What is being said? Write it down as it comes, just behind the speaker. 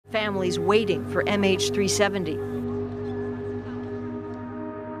Families waiting for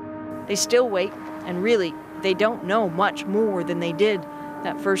MH370. They still wait, and really, they don't know much more than they did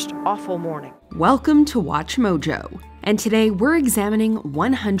that first awful morning. Welcome to Watch Mojo, and today we're examining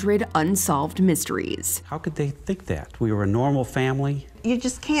 100 unsolved mysteries. How could they think that? We were a normal family. You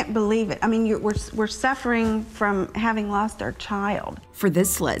just can't believe it. I mean, we're suffering from having lost our child. For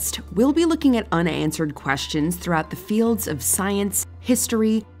this list, we'll be looking at unanswered questions throughout the fields of science,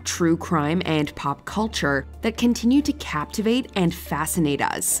 history, true crime, and pop culture that continue to captivate and fascinate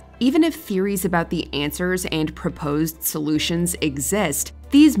us. Even if theories about the answers and proposed solutions exist,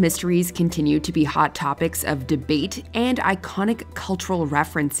 these mysteries continue to be hot topics of debate and iconic cultural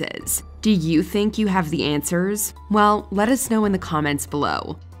references. Do you think you have the answers? Well, let us know in the comments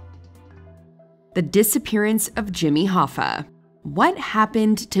below. The Disappearance of Jimmy Hoffa. What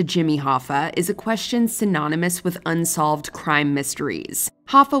happened to Jimmy Hoffa is a question synonymous with unsolved crime mysteries.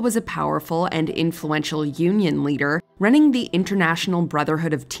 Hoffa was a powerful and influential union leader running the International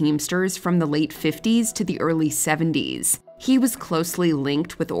Brotherhood of Teamsters from the late 50s to the early 70s. He was closely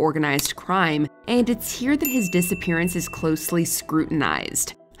linked with organized crime, and it's here that his disappearance is closely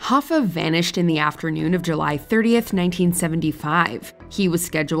scrutinized. Hoffa vanished in the afternoon of July 30th, 1975. He was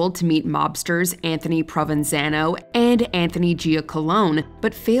scheduled to meet mobsters Anthony Provenzano and Anthony Giacolone,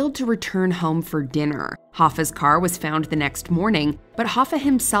 but failed to return home for dinner. Hoffa's car was found the next morning, but Hoffa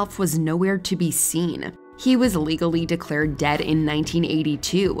himself was nowhere to be seen. He was legally declared dead in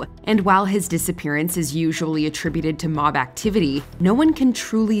 1982, and while his disappearance is usually attributed to mob activity, no one can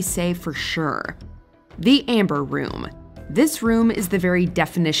truly say for sure. The Amber Room. This room is the very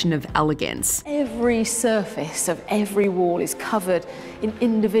definition of elegance. Every surface of every wall is covered in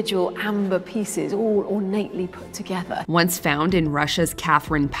individual amber pieces, all ornately put together. Once found in Russia's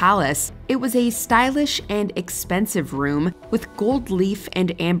Catherine Palace, it was a stylish and expensive room with gold leaf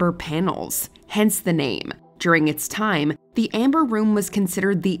and amber panels, hence the name. During its time, the Amber Room was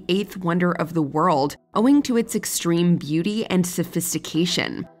considered the eighth wonder of the world, owing to its extreme beauty and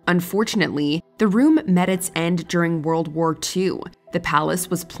sophistication. Unfortunately, the room met its end during World War II. The palace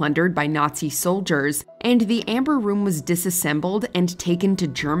was plundered by Nazi soldiers, and the Amber Room was disassembled and taken to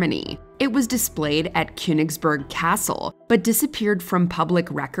Germany. It was displayed at Königsberg Castle, but disappeared from public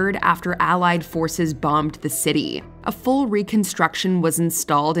record after Allied forces bombed the city. A full reconstruction was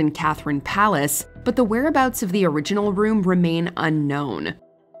installed in Catherine Palace, but the whereabouts of the original room remain unknown.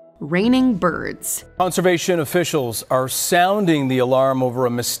 Raining birds. Conservation officials are sounding the alarm over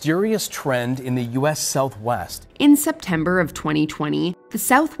a mysterious trend in the U.S. Southwest. In September of 2020, the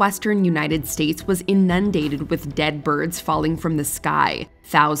southwestern United States was inundated with dead birds falling from the sky.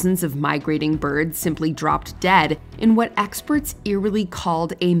 Thousands of migrating birds simply dropped dead in what experts eerily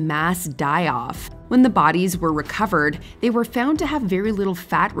called a mass die-off. When the bodies were recovered, they were found to have very little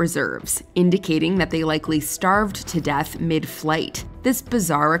fat reserves, indicating that they likely starved to death mid-flight. This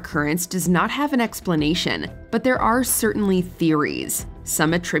bizarre occurrence does not have an explanation, but there are certainly theories.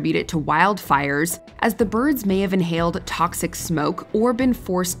 Some attribute it to wildfires, as the birds may have inhaled toxic smoke or been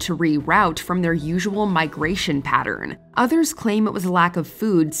forced to reroute from their usual migration pattern. Others claim it was a lack of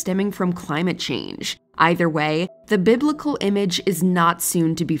food stemming from climate change. Either way, the biblical image is not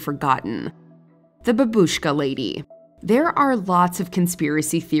soon to be forgotten. The Babushka Lady. There are lots of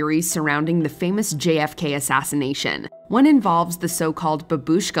conspiracy theories surrounding the famous JFK assassination. One involves the so-called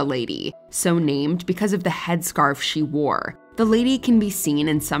Babushka Lady, so named because of the headscarf she wore. The lady can be seen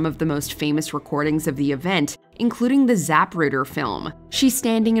in some of the most famous recordings of the event, including the Zapruder film. She's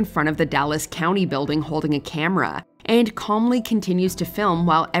standing in front of the Dallas County building holding a camera, and calmly continues to film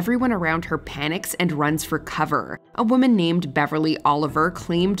while everyone around her panics and runs for cover. A woman named Beverly Oliver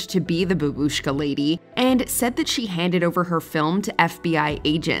claimed to be the Babushka Lady and said that she handed over her film to FBI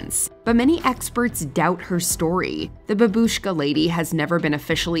agents. But many experts doubt her story. The Babushka Lady has never been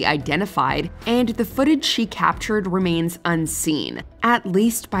officially identified, and the footage she captured remains unseen, at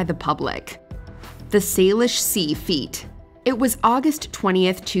least by the public. The Salish Sea Feet. It was August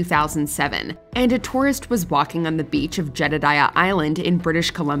 20th, 2007, and a tourist was walking on the beach of Jedediah Island in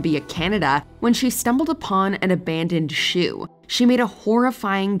British Columbia, Canada, when she stumbled upon an abandoned shoe. She made a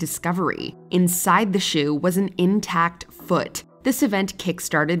horrifying discovery. Inside the shoe was an intact foot. This event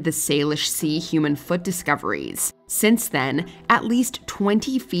kickstarted the Salish Sea human foot discoveries. Since then, at least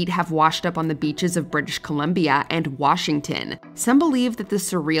 20 feet have washed up on the beaches of British Columbia and Washington. Some believe that the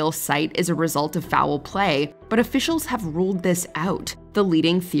surreal sight is a result of foul play, but officials have ruled this out. The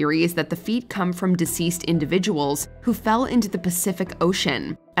leading theory is that the feet come from deceased individuals who fell into the Pacific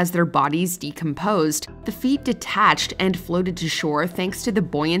Ocean. As their bodies decomposed, the feet detached and floated to shore thanks to the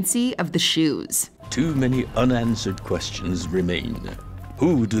buoyancy of the shoes. Too many unanswered questions remain.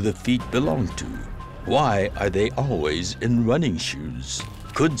 Who do the feet belong to? Why are they always in running shoes?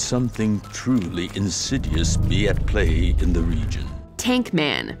 Could something truly insidious be at play in the region? Tank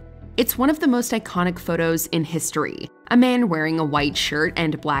Man. It's one of the most iconic photos in history. A man wearing a white shirt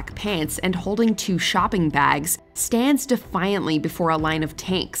and black pants and holding 2 shopping bags stands defiantly before a line of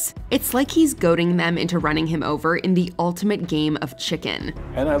tanks. It's like he's goading them into running him over in the ultimate game of chicken.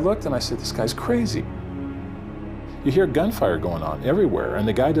 And I looked and I said, this guy's crazy. You hear gunfire going on everywhere, and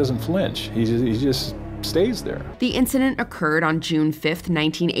the guy doesn't flinch. He just stays there. The incident occurred on June 5,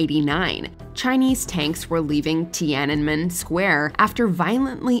 1989. Chinese tanks were leaving Tiananmen Square after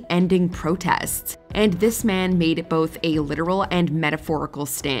violently ending protests, and this man made both a literal and metaphorical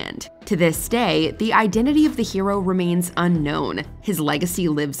stand. To this day, the identity of the hero remains unknown. His legacy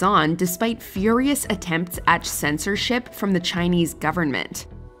lives on despite furious attempts at censorship from the Chinese government.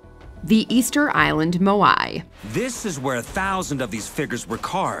 The Easter Island Moai. This is where 1,000 of these figures were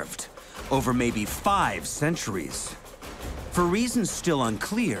carved, over maybe 5 centuries. For reasons still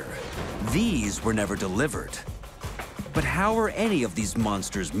unclear, these were never delivered. But how were any of these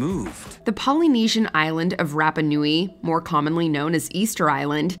monsters moved? The Polynesian island of Rapa Nui, more commonly known as Easter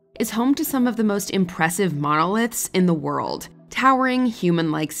Island, is home to some of the most impressive monoliths in the world. Towering,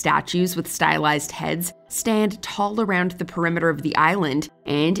 human-like statues with stylized heads stand tall around the perimeter of the island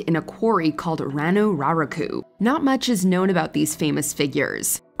and in a quarry called Rano Raraku. Not much is known about these famous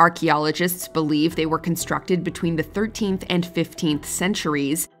figures. Archaeologists believe they were constructed between the 13th and 15th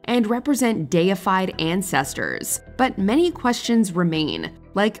centuries and represent deified ancestors. But many questions remain,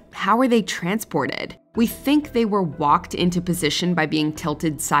 like how are they transported? We think they were walked into position by being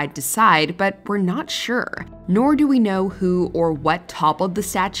tilted side to side, but we're not sure. Nor do we know who or what toppled the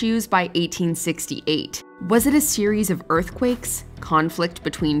statues by 1868. Was it a series of earthquakes, conflict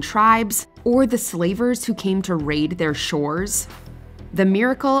between tribes, or the slavers who came to raid their shores? The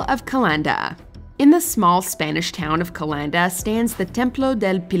Miracle of Calanda. In the small Spanish town of Calanda stands the Templo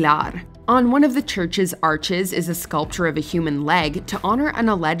del Pilar. On one of the church's arches is a sculpture of a human leg to honor an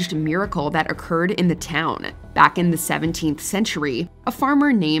alleged miracle that occurred in the town. Back in the 17th century, a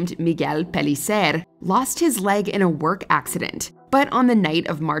farmer named Miguel Pellicer lost his leg in a work accident. But on the night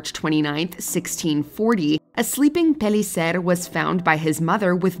of March 29, 1640, a sleeping Pellicer was found by his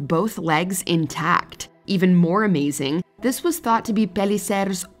mother with both legs intact. Even more amazing, this was thought to be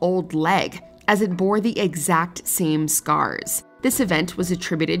Pellicer's old leg, as it bore the exact same scars. This event was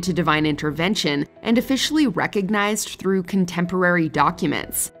attributed to divine intervention and officially recognized through contemporary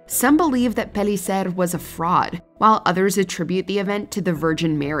documents. Some believe that Pellicer was a fraud, while others attribute the event to the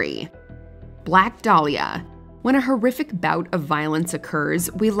Virgin Mary. Black Dahlia. When a horrific bout of violence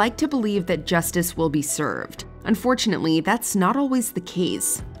occurs, we like to believe that justice will be served. Unfortunately, that's not always the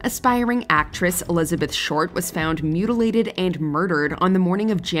case. Aspiring actress Elizabeth Short was found mutilated and murdered on the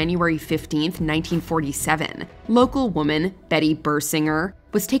morning of January 15, 1947. Local woman Betty Bersinger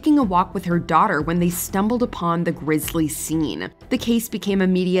was taking a walk with her daughter when they stumbled upon the grisly scene. The case became a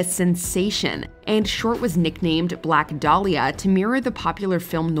media sensation, and Short was nicknamed Black Dahlia to mirror the popular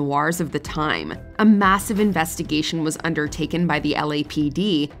film noirs of the time. A massive investigation was undertaken by the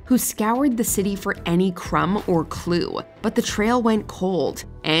LAPD, who scoured the city for any crumb or clue, but the trail went cold,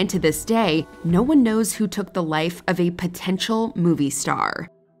 and to this day, no one knows who took the life of a potential movie star.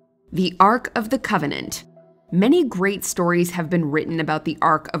 The Ark of the Covenant. Many great stories have been written about the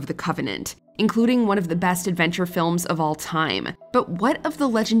Ark of the Covenant, including one of the best adventure films of all time. But what of the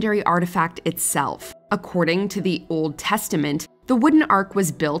legendary artifact itself? According to the Old Testament, the wooden ark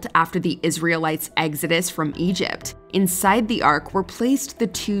was built after the Israelites' exodus from Egypt. Inside the ark were placed the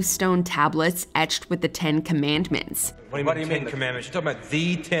 2 stone tablets etched with the 10 Commandments. What do you mean Commandments? You're talking about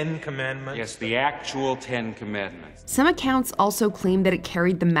the 10 Commandments? Yes, the actual 10 Commandments. Some accounts also claim that it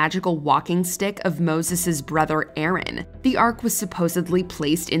carried the magical walking stick of Moses' brother Aaron. The ark was supposedly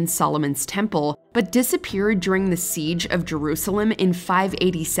placed in Solomon's temple, but disappeared during the siege of Jerusalem in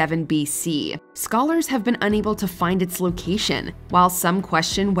 587 BC. Scholars have been unable to find its location, while some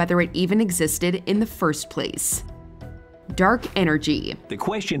question whether it even existed in the first place. Dark energy. The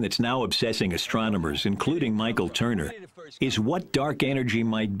question that's now obsessing astronomers, including Michael Turner, is what dark energy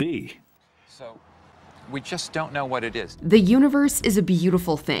might be. So, we just don't know what it is. The universe is a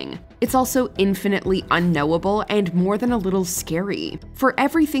beautiful thing. It's also infinitely unknowable and more than a little scary. For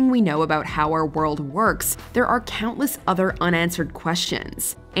everything we know about how our world works, there are countless other unanswered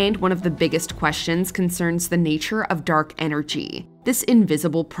questions. And one of the biggest questions concerns the nature of dark energy. This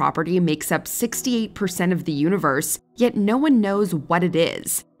invisible property makes up 68% of the universe, yet no one knows what it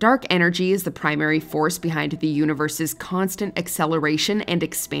is. Dark energy is the primary force behind the universe's constant acceleration and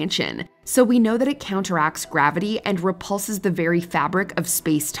expansion, so we know that it counteracts gravity and repulses the very fabric of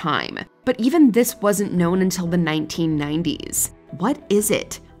space-time. But even this wasn't known until the 1990s. What is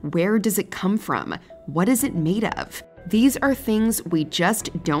it? Where does it come from? What is it made of? These are things we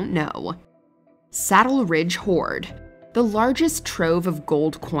just don't know. Saddle Ridge Hoard. The largest trove of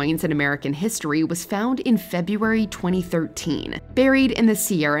gold coins in American history was found in February 2013. Buried in the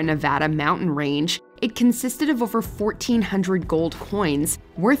Sierra Nevada mountain range, it consisted of over 1,400 gold coins,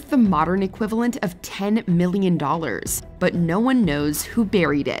 worth the modern equivalent of $10 million, but no one knows who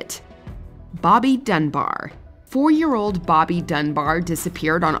buried it. Bobby Dunbar. 4-year-old Bobby Dunbar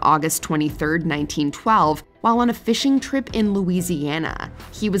disappeared on August 23, 1912, while on a fishing trip in Louisiana.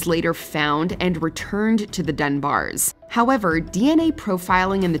 He was later found and returned to the Dunbars. However, DNA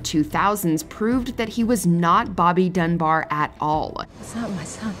profiling in the 2000s proved that he was not Bobby Dunbar at all. It's not my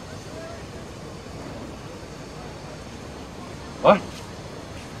son. What?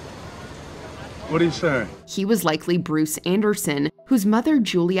 What are you saying? He was likely Bruce Anderson, whose mother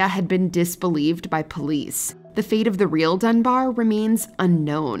Julia had been disbelieved by police. The fate of the real Dunbar remains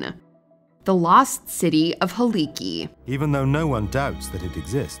unknown. The Lost City of Haliki. Even though no one doubts that it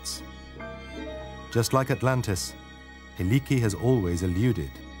exists. Just like Atlantis, Haliki has always eluded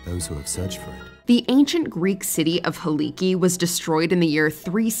those who have searched for it. The ancient Greek city of Haliki was destroyed in the year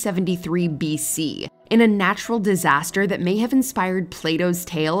 373 BC in a natural disaster that may have inspired Plato's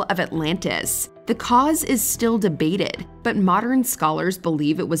tale of Atlantis. The cause is still debated, but modern scholars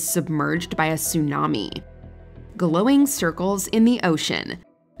believe it was submerged by a tsunami. Glowing circles in the ocean.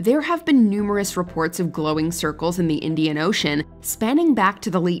 There have been numerous reports of glowing circles in the Indian Ocean spanning back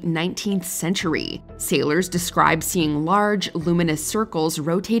to the late 19th century. Sailors describe seeing large, luminous circles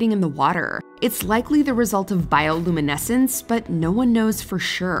rotating in the water. It's likely the result of bioluminescence, but no one knows for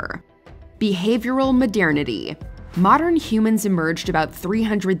sure. Behavioral modernity. Modern humans emerged about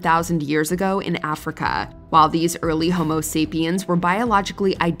 300,000 years ago in Africa. While these early Homo sapiens were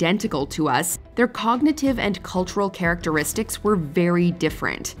biologically identical to us, their cognitive and cultural characteristics were very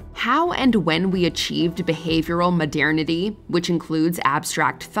different. How and when we achieved behavioral modernity, which includes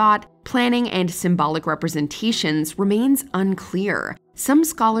abstract thought, planning, and symbolic representations, remains unclear. Some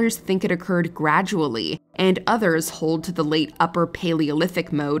scholars think it occurred gradually, and others hold to the late Upper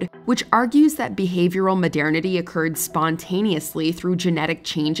Paleolithic mode, which argues that behavioral modernity occurred spontaneously through genetic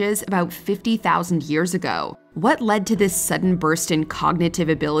changes about 50,000 years ago. What led to this sudden burst in cognitive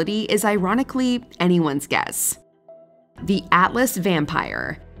ability is ironically anyone's guess. The Atlas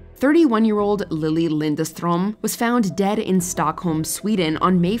Vampire. 31-year-old Lily Lindström was found dead in Stockholm, Sweden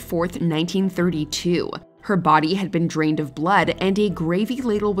on May 4, 1932. Her body had been drained of blood, and a gravy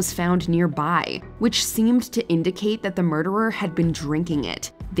ladle was found nearby, which seemed to indicate that the murderer had been drinking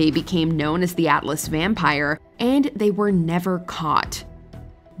it. They became known as the Atlas Vampire, and they were never caught.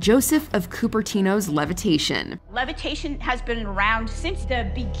 Joseph of Cupertino's levitation. Levitation has been around since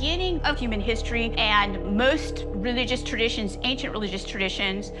the beginning of human history, and most religious traditions, ancient religious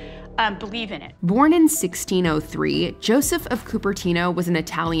traditions, believe in it. Born in 1603, Joseph of Cupertino was an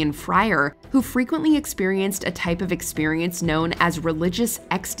Italian friar who frequently experienced a type of experience known as religious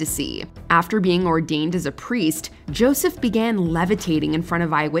ecstasy. After being ordained as a priest, Joseph began levitating in front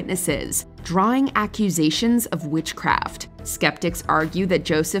of eyewitnesses, drawing accusations of witchcraft. Skeptics argue that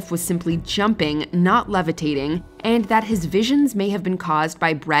Joseph was simply jumping, not levitating, and that his visions may have been caused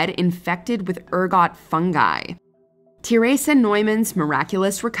by bread infected with ergot fungi. Theresa Neumann's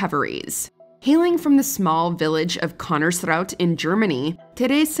miraculous recoveries. Hailing from the small village of Konnersreuth in Germany,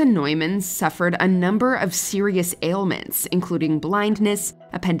 Theresa Neumann suffered a number of serious ailments, including blindness,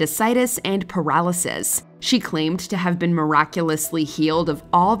 appendicitis, and paralysis. She claimed to have been miraculously healed of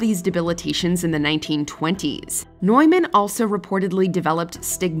all these debilitations in the 1920s. Neumann also reportedly developed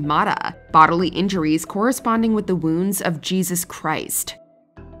stigmata, bodily injuries corresponding with the wounds of Jesus Christ.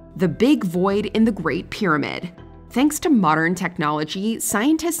 The Big Void in the Great Pyramid. Thanks to modern technology,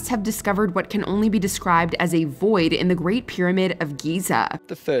 scientists have discovered what can only be described as a void in the Great Pyramid of Giza.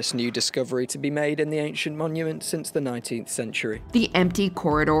 The first new discovery to be made in the ancient monument since the 19th century. The empty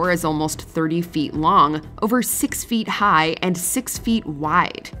corridor is almost 30 feet long, over 6 feet high, and 6 feet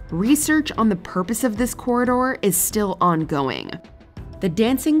wide. Research on the purpose of this corridor is still ongoing. The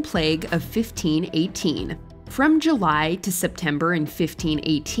Dancing Plague of 1518. From July to September in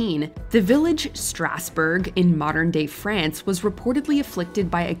 1518, the village Strasbourg in modern-day France was reportedly afflicted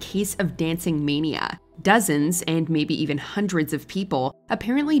by a case of dancing mania. Dozens, and maybe even hundreds of people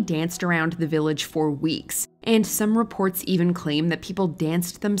apparently danced around the village for weeks, and some reports even claim that people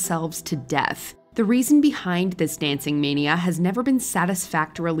danced themselves to death. The reason behind this dancing mania has never been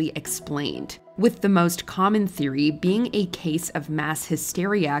satisfactorily explained, with the most common theory being a case of mass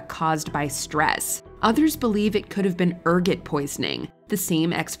hysteria caused by stress. Others believe it could have been ergot poisoning, the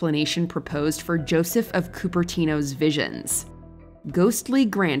same explanation proposed for Joseph of Cupertino's visions. Ghostly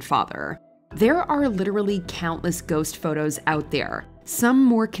grandfather. There are literally countless ghost photos out there, some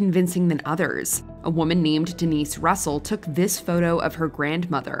more convincing than others. A woman named Denise Russell took this photo of her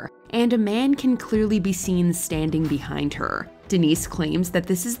grandmother, and a man can clearly be seen standing behind her. Denise claims that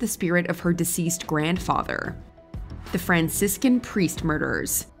this is the spirit of her deceased grandfather. The Franciscan priest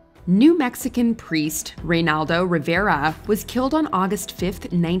murders. New Mexican priest Reynaldo Rivera was killed on August 5,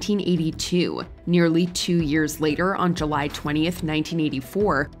 1982. Nearly 2 years later, on July 20,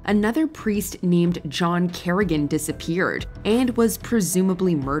 1984, another priest named John Kerrigan disappeared and was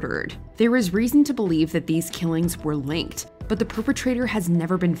presumably murdered. There is reason to believe that these killings were linked, but the perpetrator has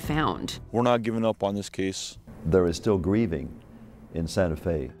never been found. We're not giving up on this case. There is still grieving in Santa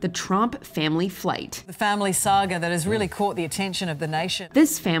Fe. The Tromp family flight. The family saga that has really caught the attention of the nation.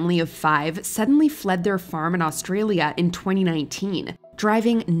 This family of 5 suddenly fled their farm in Australia in 2019,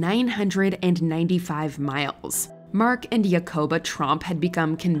 driving 995 miles. Mark and Jacoba Tromp had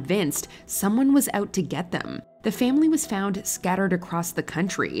become convinced someone was out to get them. The family was found scattered across the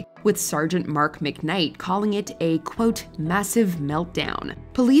country, with Sergeant Mark McKnight calling it a, quote, massive meltdown.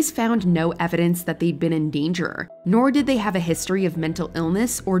 Police found no evidence that they'd been in danger, nor did they have a history of mental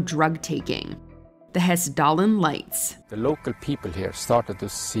illness or drug taking. The Hessdalen Lights. The local people here started to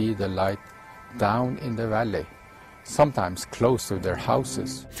see the light down in the valley, sometimes close to their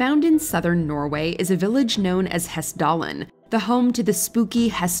houses. Found in southern Norway is a village known as Hessdalen, the home to the spooky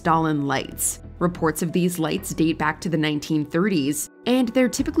Hessdalen Lights. Reports of these lights date back to the 1930s, and they're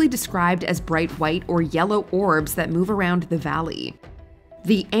typically described as bright white or yellow orbs that move around the valley.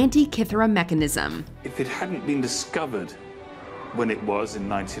 The Antikythera mechanism. If it hadn't been discovered when it was in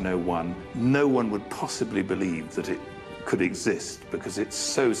 1901, no one would possibly believe that it could exist because it's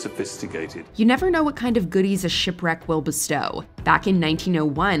so sophisticated. You never know what kind of goodies a shipwreck will bestow. Back in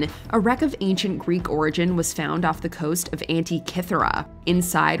 1901, a wreck of ancient Greek origin was found off the coast of Antikythera.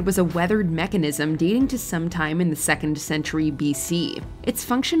 Inside was a weathered mechanism dating to sometime in the 2nd century BC. Its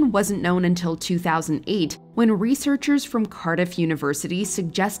function wasn't known until 2008, when researchers from Cardiff University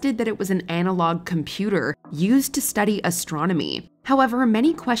suggested that it was an analog computer used to study astronomy. However,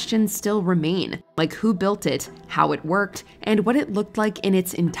 many questions still remain, like who built it, how it worked, and what it looked like in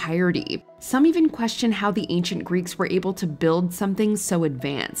its entirety. Some even question how the ancient Greeks were able to build something so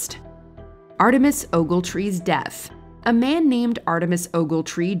advanced. Artemis Ogletree's death. A man named Artemis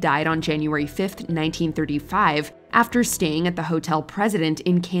Ogletree died on January 5, 1935, after staying at the Hotel President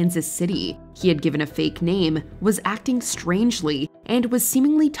in Kansas City. He had given a fake name, was acting strangely, and was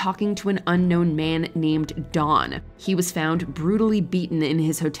seemingly talking to an unknown man named Don. He was found brutally beaten in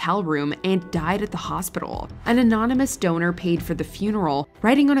his hotel room and died at the hospital. An anonymous donor paid for the funeral,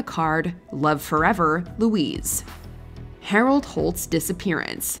 writing on a card, "Love forever, Louise." Harold Holt's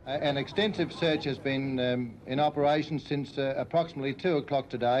disappearance. An extensive search has been in operation since approximately 2 o'clock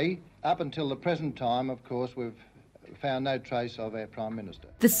today. Up until the present time, of course, we've found no trace of our Prime Minister.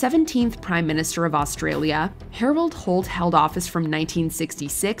 The 17th Prime Minister of Australia, Harold Holt held office from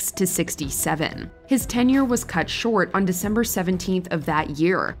 1966 to 67. His tenure was cut short on December 17th of that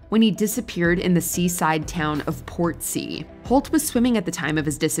year, when he disappeared in the seaside town of Portsea. Holt was swimming at the time of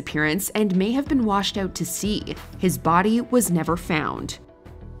his disappearance and may have been washed out to sea. His body was never found.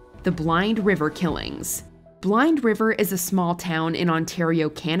 The Blind River Killings. Blind River is a small town in Ontario,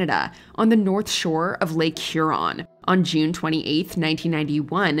 Canada, on the north shore of Lake Huron. On June 28,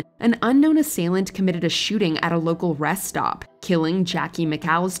 1991, an unknown assailant committed a shooting at a local rest stop, killing Jackie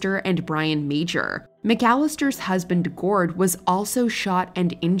McAllister and Brian Major. McAllister's husband, Gord, was also shot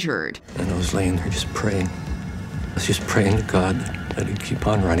and injured. And I was laying there just praying. I was just praying to God that he'd keep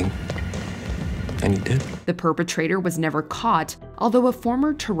on running. And he did. The perpetrator was never caught, although a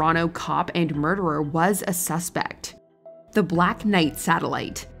former Toronto cop and murderer was a suspect. The Black Knight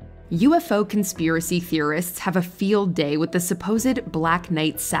Satellite. UFO conspiracy theorists have a field day with the supposed Black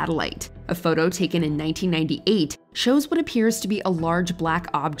Knight satellite. A photo taken in 1998 shows what appears to be a large black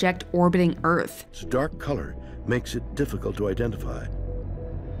object orbiting Earth. Its dark color makes it difficult to identify,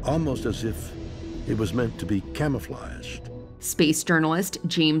 almost as if it was meant to be camouflaged. Space journalist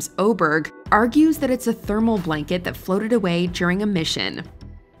James Oberg argues that it's a thermal blanket that floated away during a mission.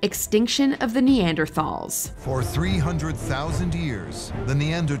 Extinction of the Neanderthals. For 300,000 years, the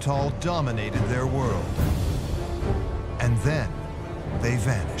Neanderthal dominated their world. And then, they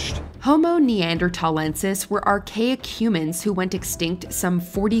vanished. Homo neanderthalensis were archaic humans who went extinct some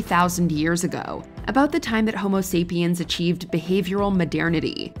 40,000 years ago, about the time that Homo sapiens achieved behavioral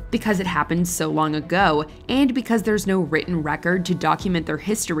modernity. Because it happened so long ago, and because there's no written record to document their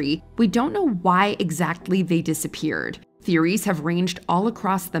history, we don't know why exactly they disappeared. Theories have ranged all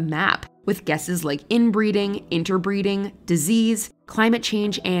across the map, with guesses like inbreeding, interbreeding, disease, climate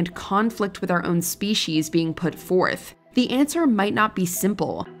change, and conflict with our own species being put forth. The answer might not be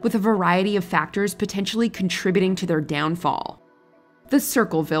simple, with a variety of factors potentially contributing to their downfall. The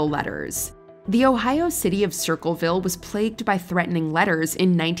Circleville Letters. The Ohio city of Circleville was plagued by threatening letters in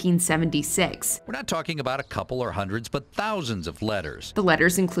 1976. We're not talking about a couple or hundreds, but thousands of letters. The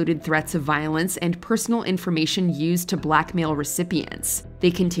letters included threats of violence and personal information used to blackmail recipients.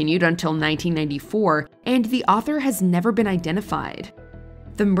 They continued until 1994, and the author has never been identified.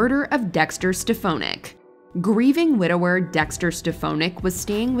 The Murder of Dexter Stefanik. Grieving widower Dexter Stefanik was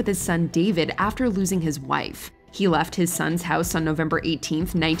staying with his son David after losing his wife. He left his son's house on November 18,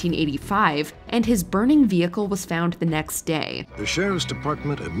 1985, and his burning vehicle was found the next day. The sheriff's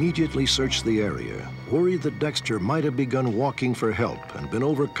department immediately searched the area, worried that Dexter might have begun walking for help and been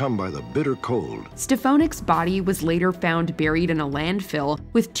overcome by the bitter cold. Stefanik's body was later found buried in a landfill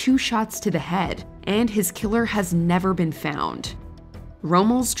with 2 shots to the head, and his killer has never been found.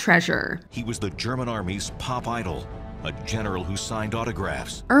 Rommel's Treasure. He was the German army's pop idol, a general who signed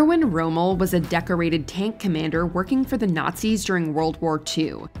autographs. Erwin Rommel was a decorated tank commander working for the Nazis during World War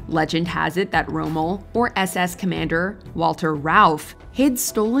II. Legend has it that Rommel, or SS commander Walter Rauff, hid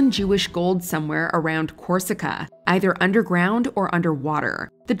stolen Jewish gold somewhere around Corsica, either underground or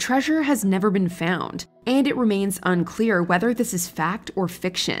underwater. The treasure has never been found, and it remains unclear whether this is fact or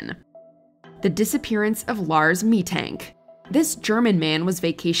fiction. The Disappearance of Lars Mittank. This German man was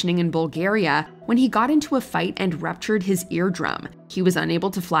vacationing in Bulgaria when he got into a fight and ruptured his eardrum. He was unable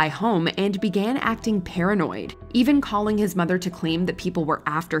to fly home and began acting paranoid, even calling his mother to claim that people were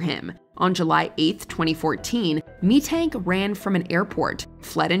after him. On July 8, 2014, Mittank ran from an airport,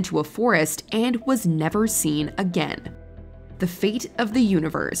 fled into a forest, and was never seen again. The Fate of the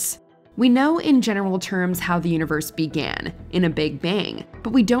Universe. We know in general terms how the universe began, in a Big Bang,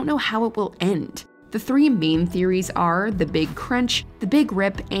 but we don't know how it will end. The 3 main theories are the Big Crunch, the Big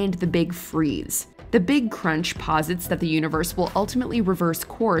Rip, and the Big Freeze. The Big Crunch posits that the universe will ultimately reverse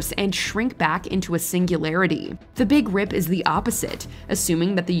course and shrink back into a singularity. The Big Rip is the opposite,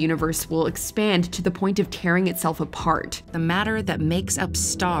 assuming that the universe will expand to the point of tearing itself apart. The matter that makes up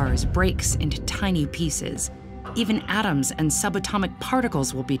stars breaks into tiny pieces. Even atoms and subatomic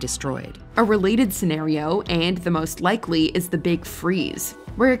particles will be destroyed. A related scenario, and the most likely, is the Big Freeze,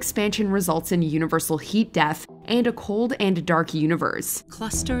 where expansion results in universal heat death and a cold and dark universe.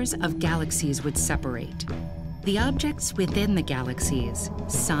 Clusters of galaxies would separate. The objects within the galaxies,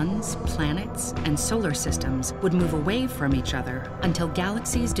 suns, planets, and solar systems, would move away from each other until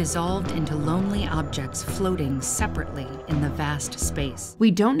galaxies dissolved into lonely objects floating separately in the vast space.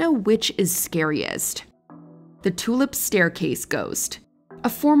 We don't know which is scariest. The Tulip Staircase Ghost. A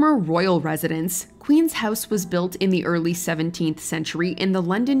former royal residence, Queen's House was built in the early 17th century in the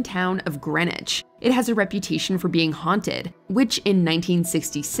London town of Greenwich. It has a reputation for being haunted, which in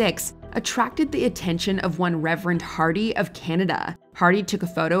 1966 attracted the attention of one Reverend Hardy of Canada. Hardy took a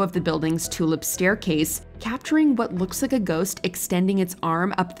photo of the building's tulip staircase, capturing what looks like a ghost extending its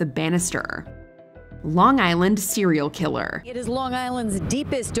arm up the banister. Long Island Serial Killer. It is Long Island's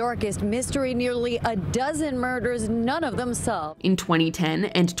deepest, darkest mystery. Nearly a dozen murders, none of them solved. In 2010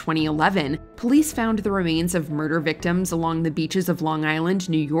 and 2011, police found the remains of murder victims along the beaches of Long Island,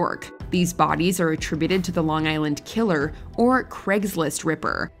 New York. These bodies are attributed to the Long Island Killer, or Craigslist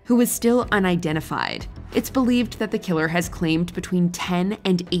Ripper, who is still unidentified. It's believed that the killer has claimed between 10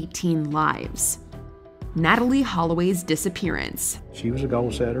 and 18 lives. Natalie Holloway's disappearance. She was a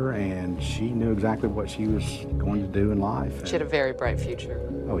goal setter, and she knew exactly what she was going to do in life. She had a very bright future.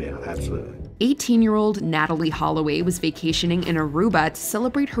 Oh yeah, absolutely. 18-year-old Natalie Holloway was vacationing in Aruba to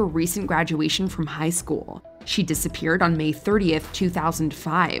celebrate her recent graduation from high school. She disappeared on May 30th,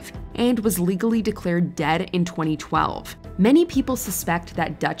 2005, and was legally declared dead in 2012. Many people suspect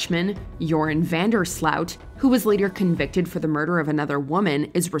that Dutchman, Joran van der Sloot, who was later convicted for the murder of another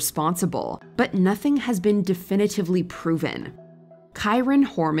woman, is responsible, but nothing has been definitively proven. Kyron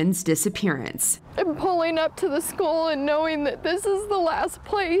Horman's disappearance. I'm pulling up to the school and knowing that this is the last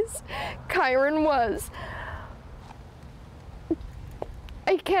place Kyron was.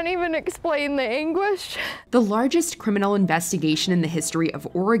 I can't even explain the anguish. The largest criminal investigation in the history of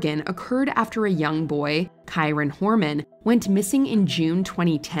Oregon occurred after a young boy, Kyron Horman, went missing in June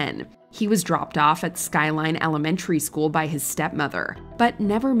 2010. He was dropped off at Skyline Elementary School by his stepmother, but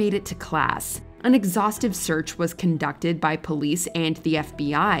never made it to class. An exhaustive search was conducted by police and the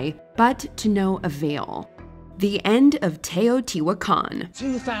FBI, but to no avail. The end of Teotihuacan.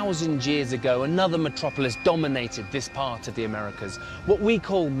 2,000 years ago, another metropolis dominated this part of the Americas, what we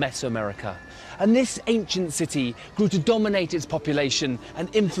call Mesoamerica. And this ancient city grew to dominate its population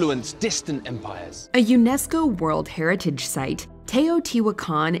and influence distant empires. A UNESCO World Heritage Site,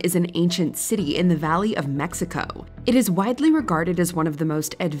 Teotihuacan is an ancient city in the Valley of Mexico. It is widely regarded as one of the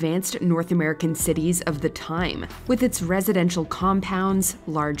most advanced North American cities of the time, with its residential compounds,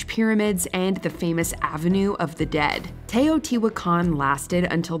 large pyramids, and the famous Avenue of the Dead. Teotihuacan lasted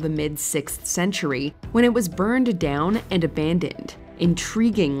until the mid-6th century, when it was burned down and abandoned.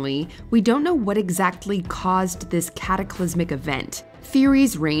 Intriguingly, we don't know what exactly caused this cataclysmic event.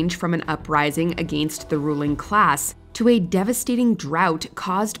 Theories range from an uprising against the ruling class to a devastating drought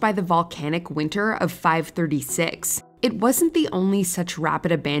caused by the volcanic winter of 536. It wasn't the only such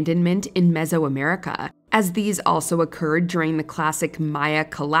rapid abandonment in Mesoamerica, as these also occurred during the classic Maya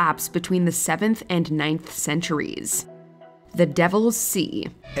collapse between the 7th and 9th centuries. The Devil's Sea.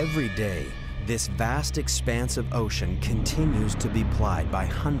 Every day, this vast expanse of ocean continues to be plied by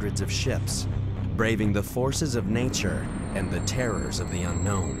hundreds of ships, braving the forces of nature and the terrors of the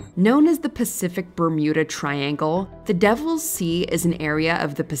unknown. Known as the Pacific Bermuda Triangle, the Devil's Sea is an area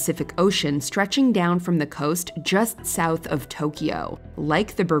of the Pacific Ocean stretching down from the coast just south of Tokyo.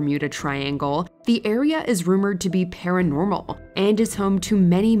 Like the Bermuda Triangle, the area is rumored to be paranormal and is home to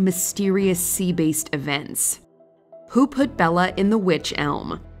many mysterious sea-based events. Who put Bella in the Witch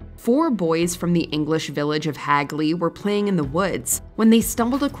Elm? 4 boys from the English village of Hagley were playing in the woods when they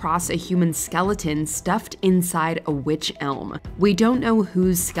stumbled across a human skeleton stuffed inside a witch elm. We don't know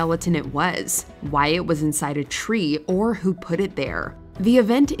whose skeleton it was, why it was inside a tree, or who put it there. The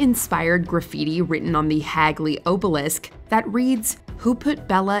event inspired graffiti written on the Hagley obelisk that reads, "Who put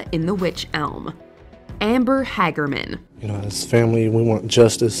Bella in the witch elm?" Amber Hagerman. You know, as family, we want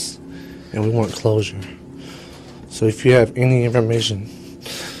justice and we want closure. So if you have any information.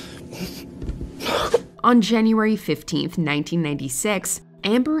 On January 15, 1996,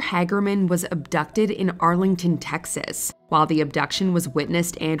 Amber Hagerman was abducted in Arlington, Texas. While the abduction was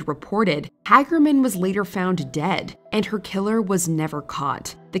witnessed and reported, Hagerman was later found dead, and her killer was never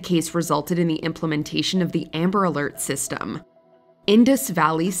caught. The case resulted in the implementation of the Amber Alert system. Indus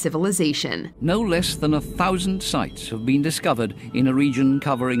Valley Civilization. No less than 1,000 sites have been discovered in a region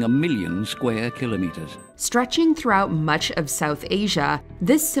covering 1 million square kilometers. Stretching throughout much of South Asia,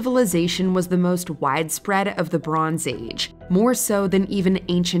 this civilization was the most widespread of the Bronze Age, more so than even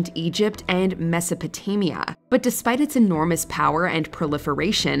ancient Egypt and Mesopotamia. But despite its enormous power and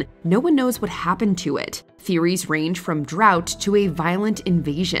proliferation, no one knows what happened to it. Theories range from drought to a violent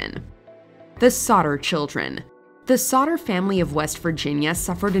invasion. The Sodder Children. The Sodder family of West Virginia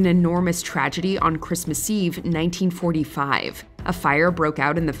suffered an enormous tragedy on Christmas Eve, 1945. A fire broke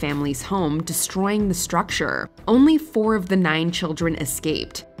out in the family's home, destroying the structure. Only 4 of the 9 children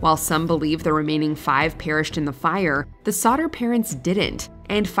escaped. While some believe the remaining 5 perished in the fire, the Sodder parents didn't,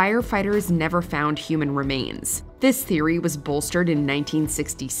 and firefighters never found human remains. This theory was bolstered in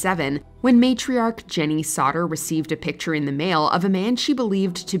 1967 when matriarch Jenny Sodder received a picture in the mail of a man she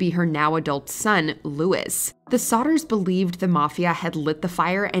believed to be her now adult son, Louis. The Sodders believed the mafia had lit the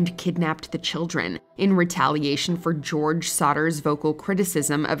fire and kidnapped the children in retaliation for George Sodder's vocal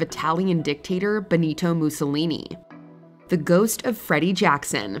criticism of Italian dictator Benito Mussolini. The Ghost of Freddie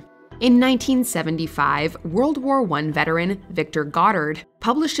Jackson. In 1975, World War I veteran Victor Goddard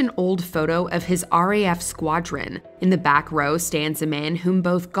published an old photo of his RAF squadron. In the back row stands a man whom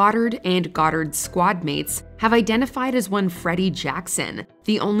both Goddard and Goddard's squad mates have identified as one Freddie Jackson.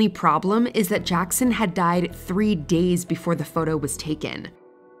 The only problem is that Jackson had died 3 days before the photo was taken.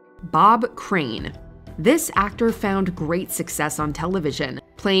 Bob Crane. This actor found great success on television,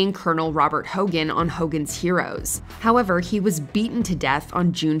 playing Colonel Robert Hogan on Hogan's Heroes. However, he was beaten to death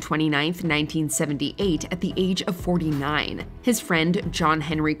on June 29, 1978 at the age of 49. His friend John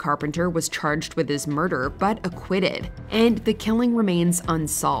Henry Carpenter was charged with his murder, but acquitted, and the killing remains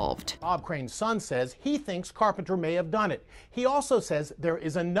unsolved. Bob Crane's son says he thinks Carpenter may have done it. He also says there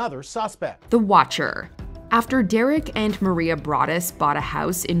is another suspect. The Watcher. After Derek and Maria Broaddus bought a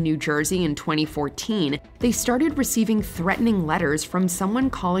house in New Jersey in 2014, they started receiving threatening letters from someone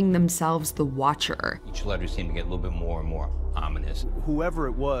calling themselves the Watcher. Each letter seemed to get a little bit more and more ominous. Whoever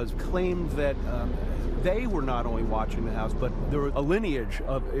it was claimed that they were not only watching the house, but there was a lineage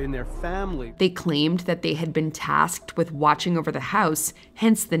in their family. They claimed that they had been tasked with watching over the house,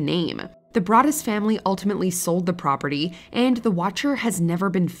 hence the name. The Broaddus family ultimately sold the property, and the Watcher has never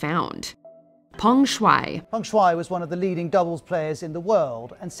been found. Peng Shuai. Peng Shuai was one of the leading doubles players in the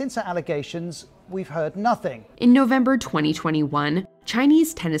world, and since her allegations, we've heard nothing. In November 2021,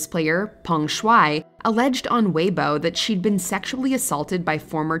 Chinese tennis player Peng Shuai alleged on Weibo that she'd been sexually assaulted by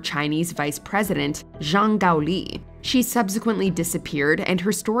former Chinese Vice President Zhang Gaoli. She subsequently disappeared, and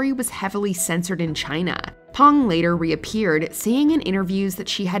her story was heavily censored in China. Peng later reappeared, saying in interviews that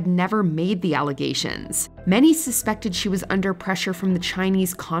she had never made the allegations. Many suspected she was under pressure from the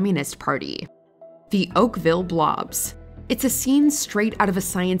Chinese Communist Party. The Oakville Blobs. It's a scene straight out of a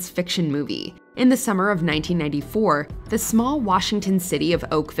science fiction movie. In the summer of 1994, the small Washington city of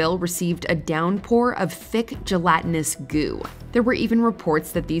Oakville received a downpour of thick, gelatinous goo. There were even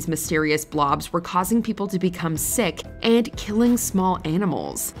reports that these mysterious blobs were causing people to become sick and killing small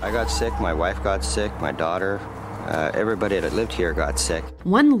animals. I got sick, my wife got sick, my daughter, everybody that lived here got sick.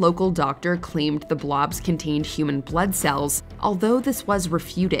 One local doctor claimed the blobs contained human blood cells, although this was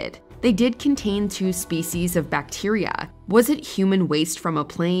refuted. They did contain 2 species of bacteria. Was it human waste from a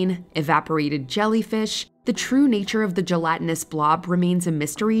plane? Evaporated jellyfish? The true nature of the gelatinous blob remains a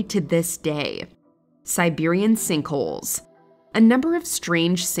mystery to this day. Siberian sinkholes. A number of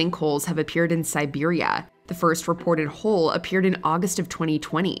strange sinkholes have appeared in Siberia. The first reported hole appeared in August of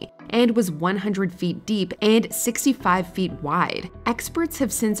 2020 and was 100 feet deep and 65 feet wide. Experts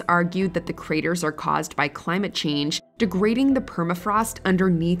have since argued that the craters are caused by climate change, degrading the permafrost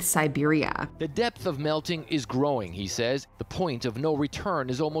underneath Siberia. The depth of melting is growing, he says. The point of no return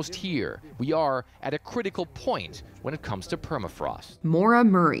is almost here. We are at a critical point when it comes to permafrost. Maura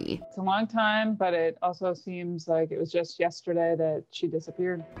Murray. It's a long time, but it also seems like it was just yesterday that she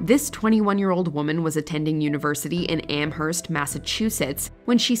disappeared. This 21-year-old woman was attending university in Amherst, Massachusetts,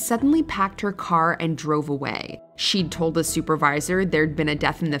 when she suddenly packed her car and drove away. She'd told a supervisor there'd been a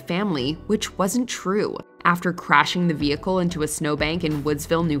death in the family, which wasn't true. After crashing the vehicle into a snowbank in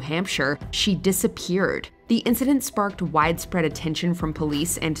Woodsville, New Hampshire, she disappeared. The incident sparked widespread attention from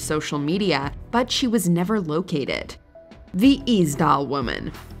police and social media, but she was never located. The Isdal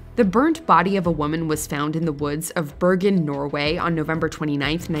Woman. The burnt body of a woman was found in the woods of Bergen, Norway on November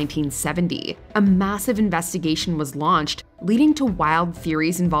 29, 1970. A massive investigation was launched, leading to wild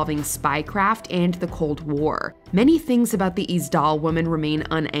theories involving spycraft and the Cold War. Many things about the Isdal woman remain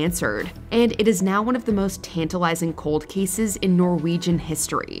unanswered, and it is now one of the most tantalizing cold cases in Norwegian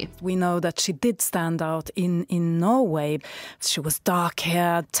history. We know that she did stand out in Norway. She was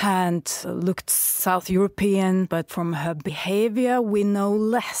dark-haired, tanned, looked South European, but from her behavior we know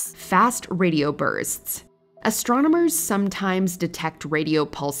less. Fast radio bursts. Astronomers sometimes detect radio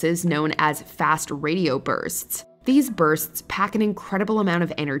pulses known as fast radio bursts. These bursts pack an incredible amount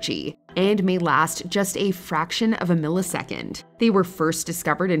of energy and may last just a fraction of a millisecond. They were first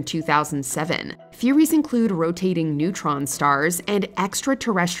discovered in 2007. Theories include rotating neutron stars and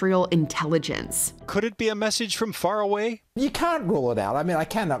extraterrestrial intelligence. Could it be a message from far away? You can't rule it out. I mean, I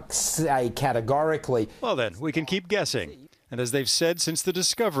cannot say categorically. Well then, we can keep guessing. And as they've said since the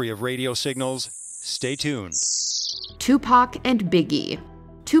discovery of radio signals, stay tuned. Tupac and Biggie.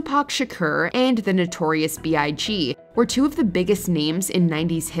 Tupac Shakur and the Notorious B.I.G. were 2 of the biggest names in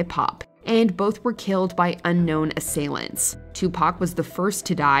 90s hip-hop, and both were killed by unknown assailants. Tupac was the first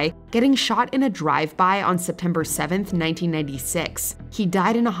to die, getting shot in a drive-by on September 7, 1996. He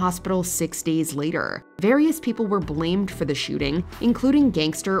died in a hospital 6 days later. Various people were blamed for the shooting, including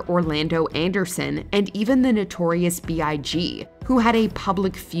gangster Orlando Anderson and even the Notorious B.I.G., who had a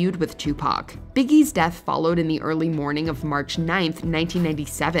public feud with Tupac. Biggie's death followed in the early morning of March 9,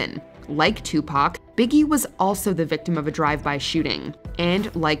 1997. Like Tupac, Biggie was also the victim of a drive-by shooting.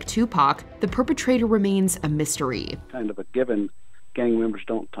 And like Tupac, the perpetrator remains a mystery. Kind of a given, gang members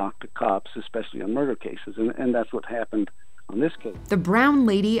don't talk to cops, especially on murder cases, and that's what happened on this case. The Brown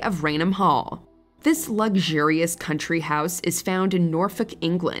Lady of Raynham Hall. This luxurious country house is found in Norfolk,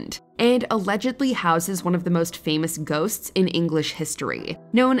 England, and allegedly houses one of the most famous ghosts in English history.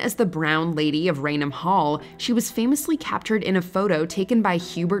 Known as the Brown Lady of Raynham Hall, she was famously captured in a photo taken by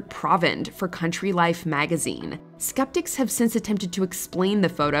Hubert Provand for Country Life magazine. Skeptics have since attempted to explain the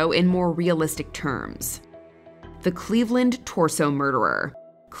photo in more realistic terms. The Cleveland Torso Murderer.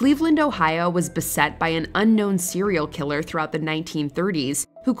 Cleveland, Ohio was beset by an unknown serial killer throughout the 1930s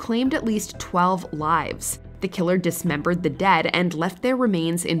who claimed at least 12 lives. The killer dismembered the dead and left their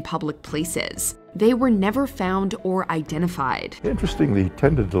remains in public places. They were never found or identified. Interestingly, he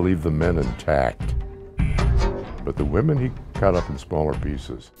tended to leave the men intact, but the women he cut up in smaller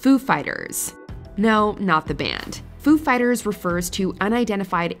pieces. Foo Fighters. No, not the band. Foo Fighters refers to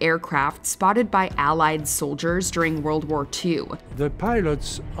unidentified aircraft spotted by Allied soldiers during World War II. The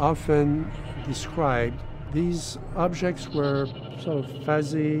pilots often described these objects were sort of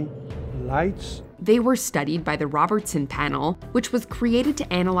fuzzy lights. They were studied by the Robertson Panel, which was created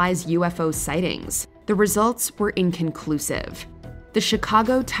to analyze UFO sightings. The results were inconclusive. The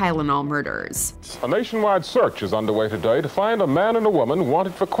Chicago Tylenol murders. A nationwide search is underway today to find a man and a woman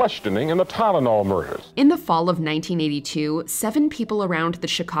wanted for questioning in the Tylenol murders. In the fall of 1982, 7 people around the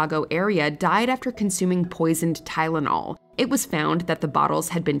Chicago area died after consuming poisoned Tylenol. It was found that the bottles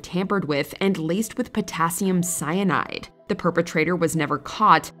had been tampered with and laced with potassium cyanide. The perpetrator was never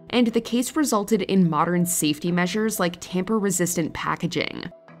caught, and the case resulted in modern safety measures like tamper-resistant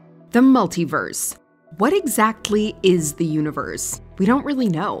packaging. The multiverse. What exactly is the universe? We don't really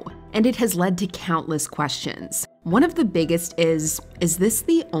know, and it has led to countless questions. One of the biggest is this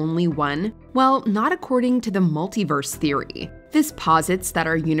the only one? Well, not according to the multiverse theory. This posits that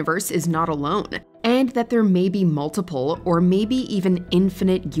our universe is not alone, and that there may be multiple or maybe even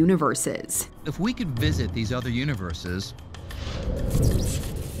infinite universes. If we could visit these other universes,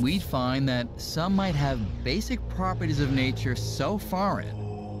 we'd find that some might have basic properties of nature so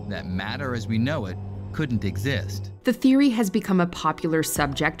foreign that matter as we know it couldn't exist. The theory has become a popular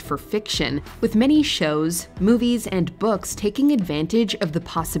subject for fiction, with many shows, movies, and books taking advantage of the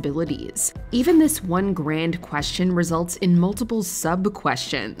possibilities. Even this one grand question results in multiple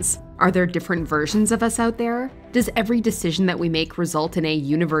sub-questions. Are there different versions of us out there? Does every decision that we make result in a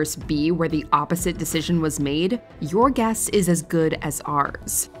universe B where the opposite decision was made? Your guess is as good as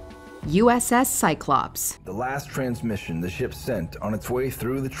ours. USS Cyclops. The last transmission the ship sent on its way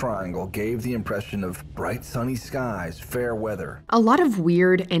through the triangle gave the impression of bright sunny skies, fair weather. A lot of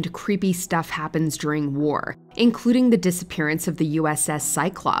weird and creepy stuff happens during war, including the disappearance of the USS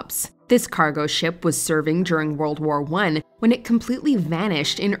Cyclops. This cargo ship was serving during World War I when it completely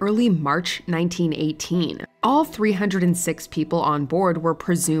vanished in early March 1918. All 306 people on board were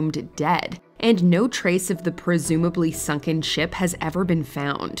presumed dead, and no trace of the presumably sunken ship has ever been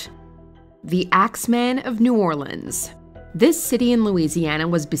found. The Axeman of New Orleans. This city in Louisiana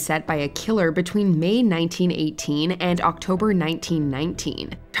was beset by a killer between May 1918 and October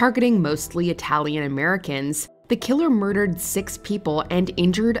 1919. Targeting mostly Italian Americans, the killer murdered 6 people and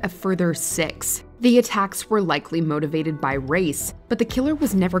injured a further 6. The attacks were likely motivated by race, but the killer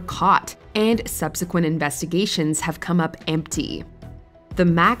was never caught, and subsequent investigations have come up empty. The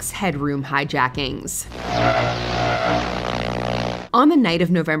Max Headroom hijackings. On the night of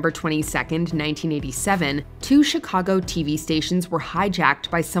November 22, 1987, 2 Chicago TV stations were hijacked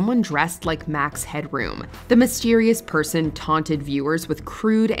by someone dressed like Max Headroom. The mysterious person taunted viewers with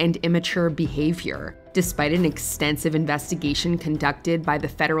crude and immature behavior. Despite an extensive investigation conducted by the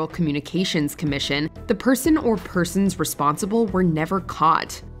Federal Communications Commission, the person or persons responsible were never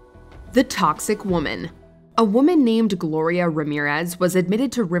caught. The Toxic Woman. A woman named Gloria Ramirez was admitted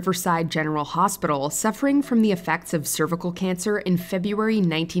to Riverside General Hospital suffering from the effects of cervical cancer in February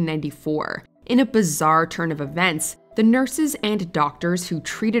 1994. In a bizarre turn of events, the nurses and doctors who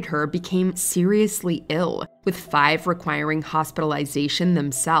treated her became seriously ill, with 5 requiring hospitalization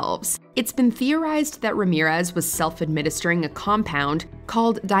themselves. It's been theorized that Ramirez was self-administering a compound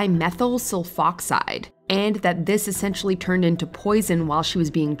called dimethyl sulfoxide, and that this essentially turned into poison while she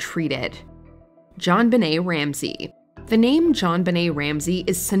was being treated. JonBenet Ramsey. The name JonBenet Ramsey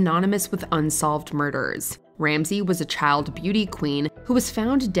is synonymous with unsolved murders. Ramsey was a child beauty queen who was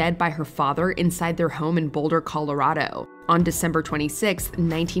found dead by her father inside their home in Boulder, Colorado, on December 26,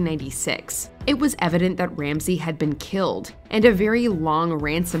 1996. It was evident that Ramsey had been killed, and a very long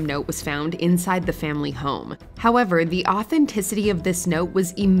ransom note was found inside the family home. However, the authenticity of this note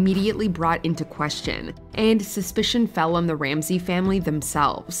was immediately brought into question, and suspicion fell on the Ramsey family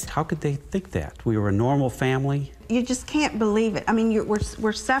themselves. How could they think that? We were a normal family. You just can't believe it. I mean,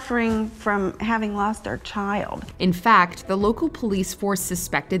 we're suffering from having lost our child. In fact, the local police force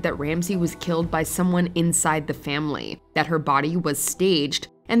suspected that Ramsey was killed by someone inside the family, that her body was staged,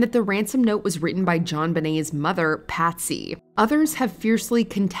 and that the ransom note was written by JonBenet's mother, Patsy. Others have fiercely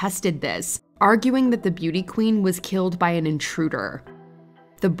contested this, arguing that the beauty queen was killed by an intruder.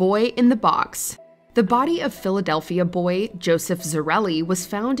 The Boy in the Box. The body of Philadelphia boy Joseph Zarelli was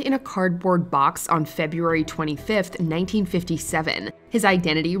found in a cardboard box on February 25, 1957. His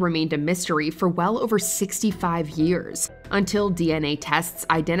identity remained a mystery for well over 65 years, until DNA tests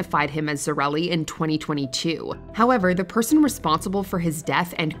identified him as Zarelli in 2022. However, the person responsible for his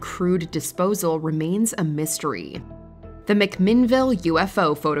death and crude disposal remains a mystery. The McMinnville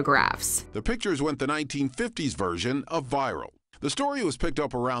UFO photographs. The pictures went the 1950s version of viral. The story was picked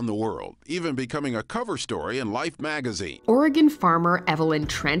up around the world, even becoming a cover story in Life magazine. Oregon farmer Evelyn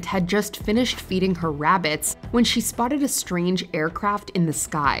Trent had just finished feeding her rabbits when she spotted a strange aircraft in the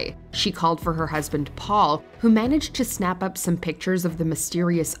sky. She called for her husband Paul, who managed to snap up some pictures of the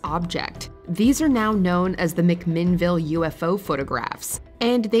mysterious object. These are now known as the McMinnville UFO photographs,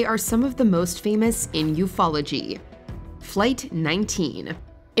 and they are some of the most famous in ufology. Flight 19.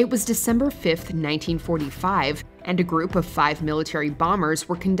 It was December 5th, 1945, and a group of 5 military bombers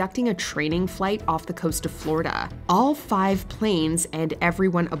were conducting a training flight off the coast of Florida. All 5 planes and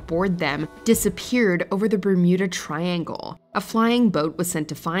everyone aboard them disappeared over the Bermuda Triangle. A flying boat was sent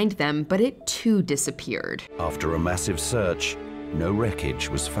to find them, but it too disappeared. After a massive search, no wreckage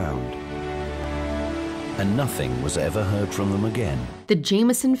was found, and nothing was ever heard from them again. The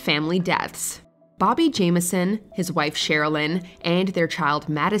Jameson family deaths. Bobby Jameson, his wife Sherilyn, and their child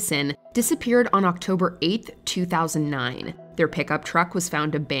Madison disappeared on October 8, 2009. Their pickup truck was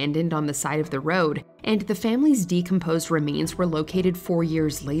found abandoned on the side of the road, and the family's decomposed remains were located 4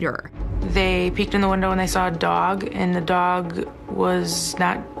 years later. They peeked in the window and they saw a dog, and the dog was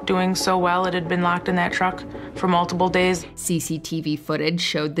not doing so well. It had been locked in that truck for multiple days. CCTV footage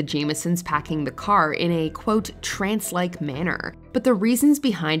showed the Jamesons packing the car in a, quote, trance-like manner. But the reasons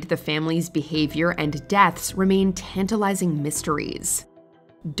behind the family's behavior and deaths remain tantalizing mysteries.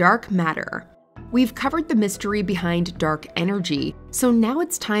 Dark matter. We've covered the mystery behind dark energy, so now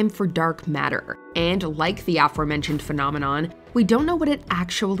it's time for dark matter. And like the aforementioned phenomenon, we don't know what it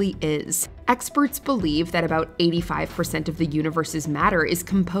actually is. Experts believe that about 85% of the universe's matter is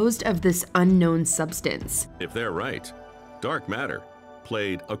composed of this unknown substance. If they're right, dark matter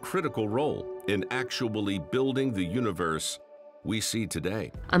played a critical role in actually building the universe we see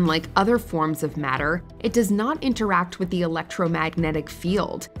today. Unlike other forms of matter, it does not interact with the electromagnetic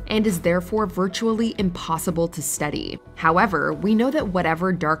field and is therefore virtually impossible to study. However, we know that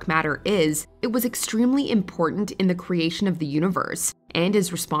whatever dark matter is, it was extremely important in the creation of the universe and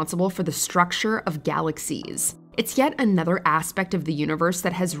is responsible for the structure of galaxies. It's yet another aspect of the universe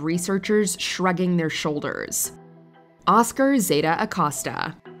that has researchers shrugging their shoulders. Oscar Zeta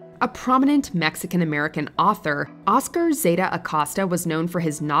Acosta. A prominent Mexican-American author, Oscar Zeta Acosta was known for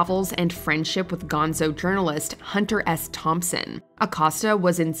his novels and friendship with gonzo journalist Hunter S. Thompson. Acosta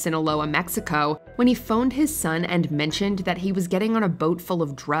was in Sinaloa, Mexico, when he phoned his son and mentioned that he was getting on a boat full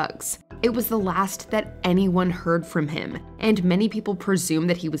of drugs. It was the last that anyone heard from him, and many people presume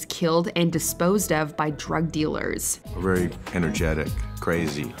that he was killed and disposed of by drug dealers. A very energetic,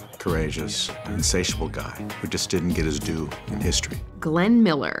 crazy, courageous, insatiable guy who just didn't get his due in history. Glenn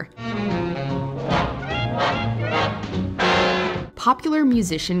Miller. Popular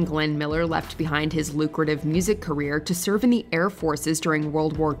musician Glenn Miller left behind his lucrative music career to serve in the Air Forces during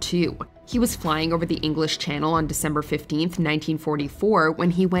World War II. He was flying over the English Channel on December 15, 1944,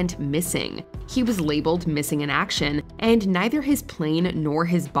 when he went missing. He was labeled missing in action, and neither his plane nor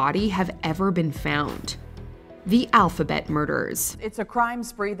his body have ever been found. The Alphabet Murders. It's a crime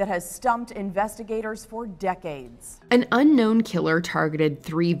spree that has stumped investigators for decades. An unknown killer targeted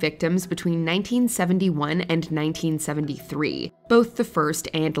 3 victims between 1971 and 1973. Both the first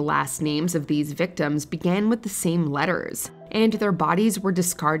and last names of these victims began with the same letters, and their bodies were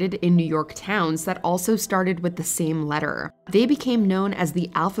discarded in New York towns that also started with the same letter. They became known as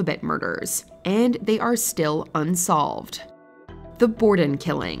the Alphabet Murders, and they are still unsolved. The Borden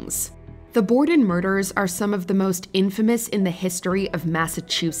Killings. The Borden murders are some of the most infamous in the history of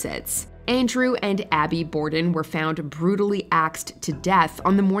Massachusetts. Andrew and Abby Borden were found brutally axed to death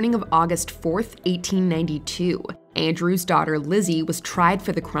on the morning of August 4, 1892. Andrew's daughter Lizzie was tried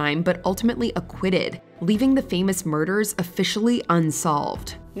for the crime but ultimately acquitted, leaving the famous murders officially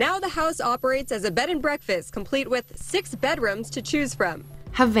unsolved. Now the house operates as a bed and breakfast, complete with 6 bedrooms to choose from.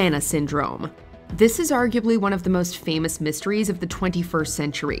 Havana Syndrome. This is arguably one of the most famous mysteries of the 21st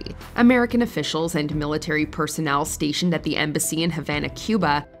century. American officials and military personnel stationed at the embassy in Havana,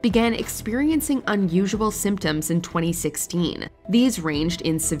 Cuba, began experiencing unusual symptoms in 2016. These ranged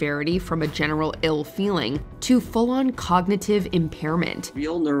in severity from a general ill feeling to full-on cognitive impairment.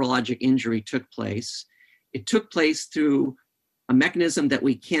 Real neurologic injury took place. It took place through a mechanism that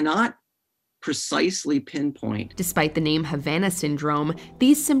we cannot precisely pinpoint. Despite the name Havana syndrome,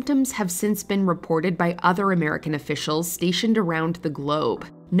 these symptoms have since been reported by other American officials stationed around the globe.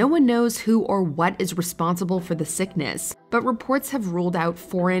 No one knows who or what is responsible for the sickness, but reports have ruled out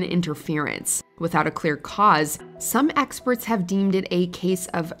foreign interference. Without a clear cause, some experts have deemed it a case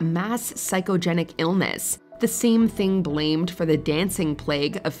of mass psychogenic illness, the same thing blamed for the dancing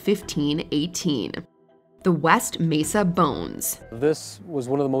plague of 1518. The West Mesa Bones. This was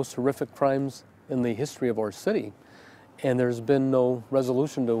one of the most horrific crimes in the history of our city, and there's been no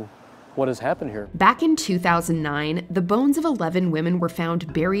resolution to what has happened here. Back in 2009, the bones of 11 women were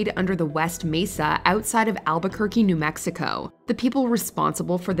found buried under the West Mesa outside of Albuquerque, New Mexico. The people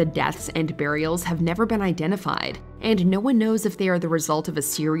responsible for the deaths and burials have never been identified, and no one knows if they are the result of a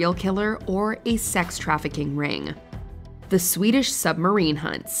serial killer or a sex trafficking ring. The Swedish submarine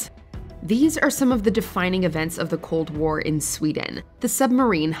hunts. These are some of the defining events of the Cold War in Sweden. The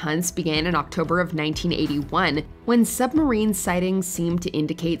submarine hunts began in October of 1981, when submarine sightings seemed to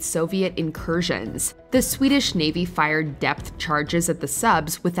indicate Soviet incursions. The Swedish Navy fired depth charges at the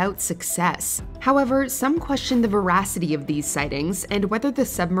subs without success. However, some questioned the veracity of these sightings and whether the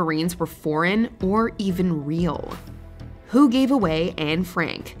submarines were foreign or even real. Who gave away Anne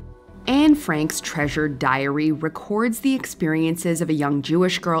Frank? Anne Frank's treasured diary records the experiences of a young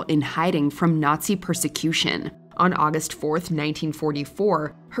Jewish girl in hiding from Nazi persecution. On August 4,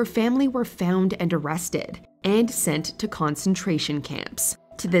 1944, her family were found and arrested, and sent to concentration camps.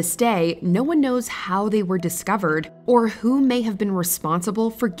 To this day, no one knows how they were discovered or who may have been responsible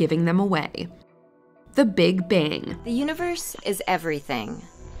for giving them away. The Big Bang. The universe is everything.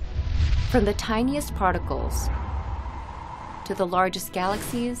 From the tiniest particles to the largest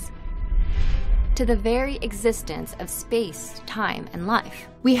galaxies, to the very existence of space, time, and life.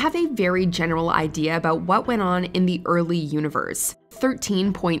 We have a very general idea about what went on in the early universe.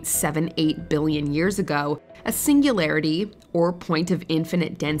 13.78 billion years ago, a singularity, or point of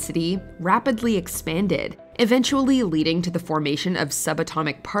infinite density, rapidly expanded, eventually leading to the formation of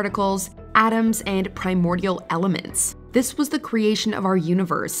subatomic particles, atoms, and primordial elements. This was the creation of our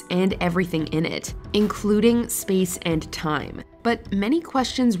universe and everything in it, including space and time. But many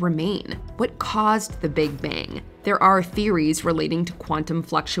questions remain. What caused the Big Bang? There are theories relating to quantum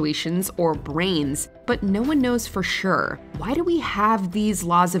fluctuations or brains, but no one knows for sure. Why do we have these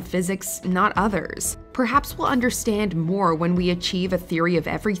laws of physics, not others? Perhaps we'll understand more when we achieve a theory of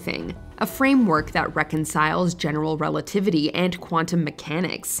everything, a framework that reconciles general relativity and quantum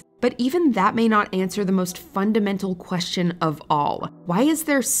mechanics. But even that may not answer the most fundamental question of all. Why is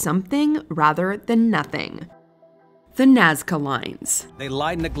there something rather than nothing? The Nazca Lines. They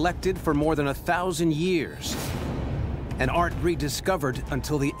lie neglected for more than 1,000 years and aren't rediscovered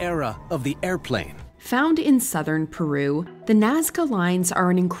until the era of the airplane. Found in southern Peru, the Nazca Lines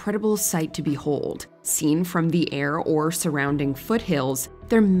are an incredible sight to behold. Seen from the air or surrounding foothills,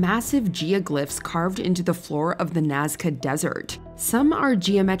 they're massive geoglyphs carved into the floor of the Nazca Desert. Some are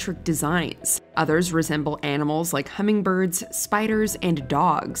geometric designs, others resemble animals like hummingbirds, spiders, and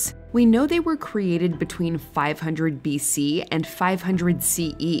dogs. We know they were created between 500 BC and 500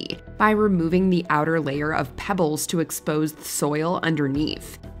 CE by removing the outer layer of pebbles to expose the soil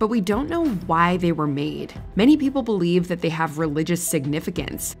underneath. But we don't know why they were made. Many people believe that they have religious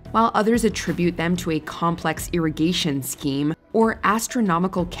significance, while others attribute them to a complex irrigation scheme or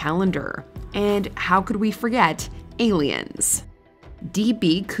astronomical calendar. And how could we forget aliens?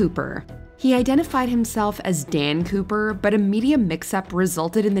 D.B. Cooper. He identified himself as Dan Cooper, but a media mix-up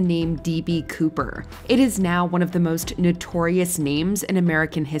resulted in the name D.B. Cooper. It is now one of the most notorious names in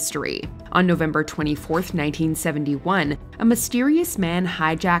American history. On November 24, 1971, a mysterious man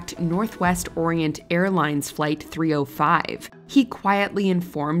hijacked Northwest Orient Airlines Flight 305. He quietly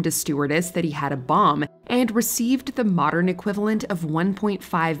informed a stewardess that he had a bomb and received the modern equivalent of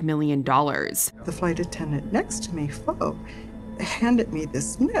 $1.5 million. The flight attendant next to me, Flo, handed me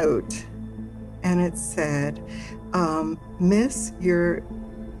this note. And it said, Miss, you're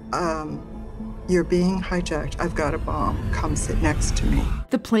being hijacked. I've got a bomb. Come sit next to me.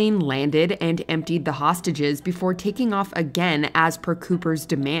 The plane landed and emptied the hostages before taking off again as per Cooper's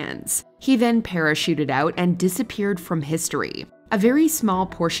demands. He then parachuted out and disappeared from history. A very small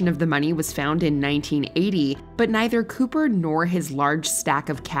portion of the money was found in 1980, but neither Cooper nor his large stack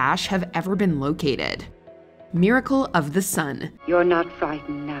of cash have ever been located. Miracle of the Sun. You're not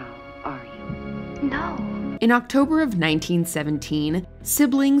frightened now, are you? No. In October of 1917,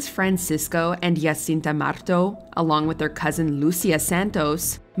 siblings Francisco and Jacinta Marto, along with their cousin Lucia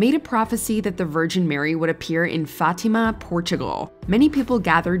Santos, made a prophecy that the Virgin Mary would appear in Fatima, Portugal. Many people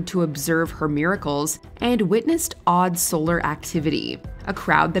gathered to observe her miracles and witnessed odd solar activity. A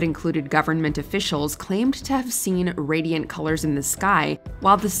crowd that included government officials claimed to have seen radiant colors in the sky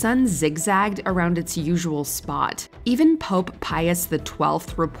while the sun zigzagged around its usual spot. Even Pope Pius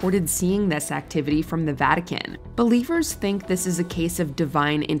XII reported seeing this activity from the Vatican. Believers think this is a case of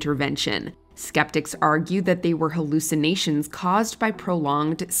divine intervention. Skeptics argue that they were hallucinations caused by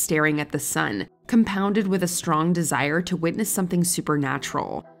prolonged staring at the sun, compounded with a strong desire to witness something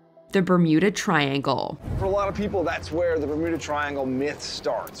supernatural. The Bermuda Triangle. For a lot of people, that's where the Bermuda Triangle myth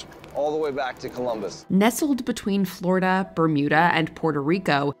starts, all the way back to Columbus. Nestled between Florida, Bermuda, and Puerto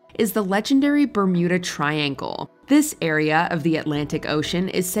Rico is the legendary Bermuda Triangle. This area of the Atlantic Ocean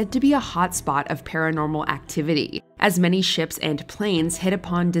is said to be a hotspot of paranormal activity, as many ships and planes hit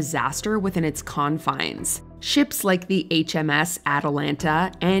upon disaster within its confines. Ships like the HMS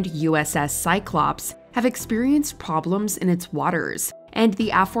Atalanta and USS Cyclops have experienced problems in its waters, and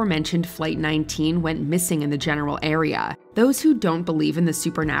the aforementioned Flight 19 went missing in the general area. Those who don't believe in the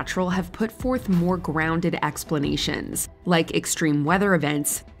supernatural have put forth more grounded explanations, like extreme weather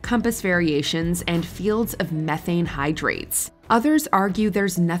events, compass variations, and fields of methane hydrates. Others argue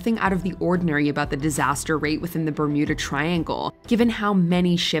there's nothing out of the ordinary about the disaster rate within the Bermuda Triangle, given how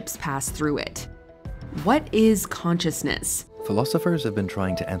many ships pass through it. What is consciousness? Philosophers have been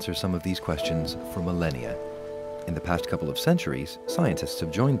trying to answer some of these questions for millennia. In the past couple of centuries, scientists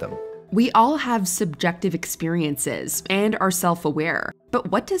have joined them. We all have subjective experiences and are self-aware,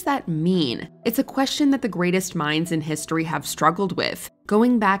 but what does that mean? It's a question that the greatest minds in history have struggled with,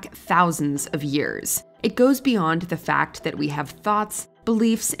 going back thousands of years. It goes beyond the fact that we have thoughts,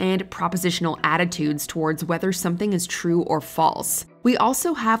 beliefs, and propositional attitudes towards whether something is true or false. We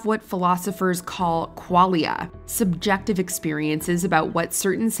also have what philosophers call qualia, subjective experiences about what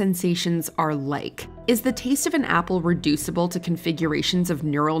certain sensations are like. Is the taste of an apple reducible to configurations of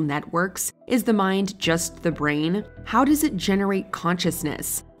neural networks? Is the mind just the brain? How does it generate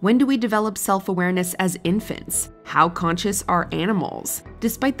consciousness? When do we develop self-awareness as infants? How conscious are animals?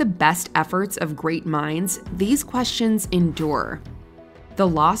 Despite the best efforts of great minds, these questions endure. The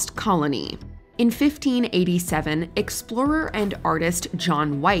Lost Colony. In 1587, explorer and artist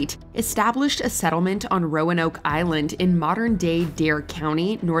John White established a settlement on Roanoke Island in modern-day Dare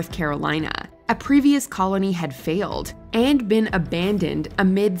County, North Carolina. A previous colony had failed and been abandoned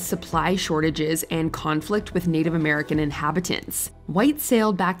amid supply shortages and conflict with Native American inhabitants. White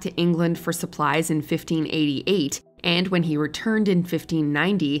sailed back to England for supplies in 1588, and when he returned in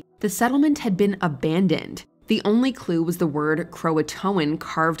 1590, the settlement had been abandoned. The only clue was the word Croatoan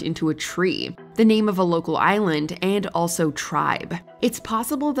carved into a tree, the name of a local island, and also tribe. It's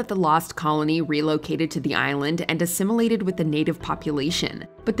possible that the lost colony relocated to the island and assimilated with the native population,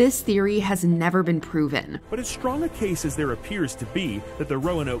 but this theory has never been proven. But as strong a case as there appears to be that the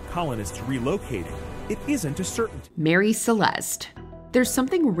Roanoke colonists relocated, it isn't a certainty. Mary Celeste. There's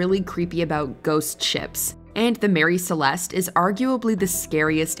something really creepy about ghost ships, and the Mary Celeste is arguably the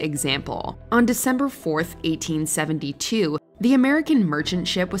scariest example. On December 4th, 1872, the American merchant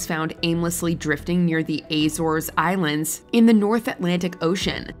ship was found aimlessly drifting near the Azores Islands in the North Atlantic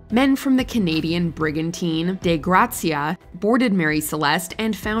Ocean. Men from the Canadian brigantine De Grazia boarded Mary Celeste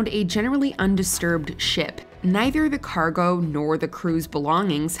and found a generally undisturbed ship. Neither the cargo nor the crew's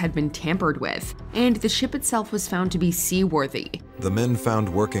belongings had been tampered with, and the ship itself was found to be seaworthy. The men found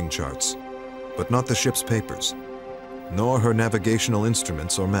working charts, but not the ship's papers, nor her navigational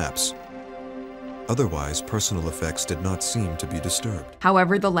instruments or maps. Otherwise, personal effects did not seem to be disturbed.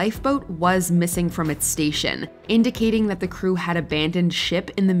 However, the lifeboat was missing from its station, indicating that the crew had abandoned ship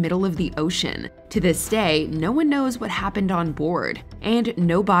in the middle of the ocean. To this day, no one knows what happened on board, and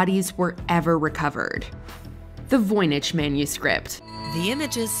no bodies were ever recovered. The Voynich manuscript. The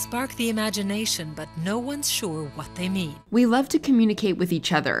images spark the imagination, but no one's sure what they mean. We love to communicate with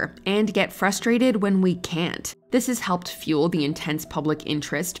each other and get frustrated when we can't. This has helped fuel the intense public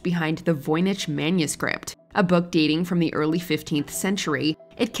interest behind the Voynich manuscript, a book dating from the early 15th century.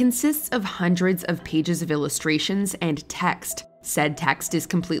 It consists of hundreds of pages of illustrations and text. Said text is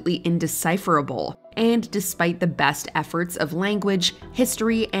completely indecipherable, and despite the best efforts of language,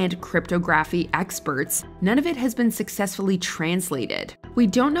 history, and cryptography experts, none of it has been successfully translated. We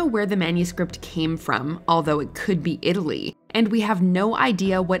don't know where the manuscript came from, although it could be Italy, and we have no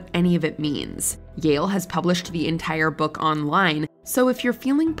idea what any of it means. Yale has published the entire book online, so if you're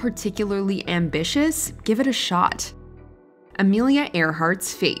feeling particularly ambitious, give it a shot. Amelia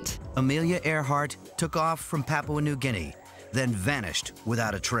Earhart's fate. Amelia Earhart took off from Papua New Guinea, then vanished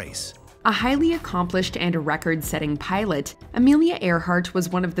without a trace. A highly accomplished and record-setting pilot, Amelia Earhart was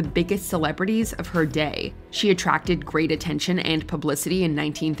one of the biggest celebrities of her day. She attracted great attention and publicity in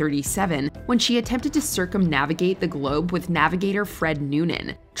 1937 when she attempted to circumnavigate the globe with navigator Fred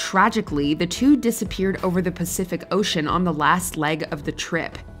Noonan. Tragically, the two disappeared over the Pacific Ocean on the last leg of the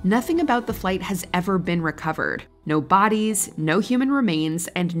trip. Nothing about the flight has ever been recovered. No bodies, no human remains,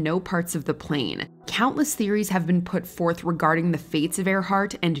 and no parts of the plane. Countless theories have been put forth regarding the fates of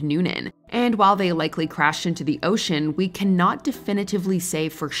Earhart and Noonan, and while they likely crashed into the ocean, we cannot definitively say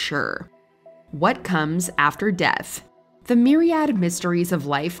for sure. What comes after death? The myriad mysteries of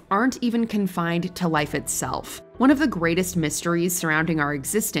life aren't even confined to life itself. One of the greatest mysteries surrounding our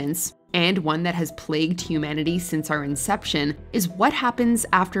existence, and one that has plagued humanity since our inception, is what happens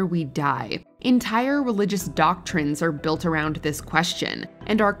after we die. Entire religious doctrines are built around this question,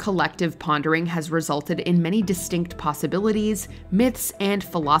 and our collective pondering has resulted in many distinct possibilities, myths, and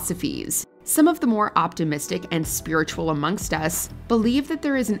philosophies. Some of the more optimistic and spiritual amongst us believe that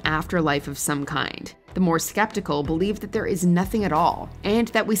there is an afterlife of some kind. The more skeptical believe that there is nothing at all, and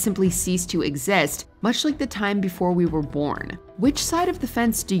that we simply cease to exist, much like the time before we were born. Which side of the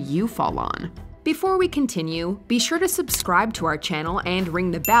fence do you fall on? Before we continue, be sure to subscribe to our channel and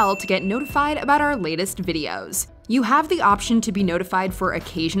ring the bell to get notified about our latest videos. You have the option to be notified for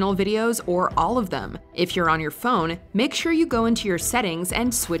occasional videos or all of them. If you're on your phone, make sure you go into your settings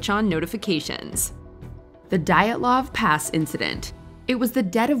and switch on notifications. The Dyatlov Pass Incident. It was the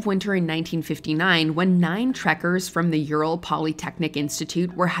dead of winter in 1959 when 9 trekkers from the Ural Polytechnic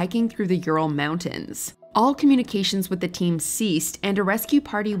Institute were hiking through the Ural Mountains. All communications with the team ceased, and a rescue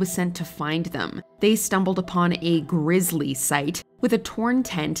party was sent to find them. They stumbled upon a grisly sight, with a torn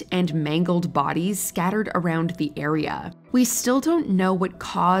tent and mangled bodies scattered around the area. We still don't know what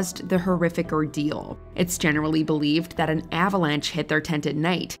caused the horrific ordeal. It's generally believed that an avalanche hit their tent at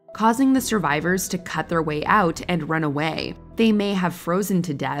night, causing the survivors to cut their way out and run away. They may have frozen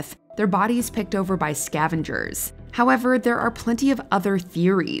to death, their bodies picked over by scavengers. However, there are plenty of other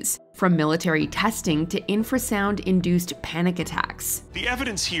theories, from military testing to infrasound-induced panic attacks. The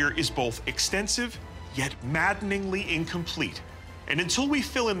evidence here is both extensive, yet maddeningly incomplete. And until we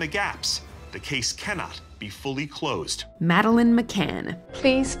fill in the gaps, the case cannot be fully closed. Madeleine McCann.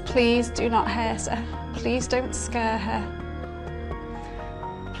 Please, please do not hurt her. Please don't scare her.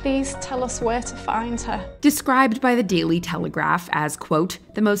 Please tell us where to find her. Described by the Daily Telegraph as, quote,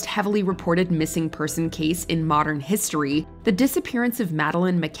 the most heavily reported missing person case in modern history, the disappearance of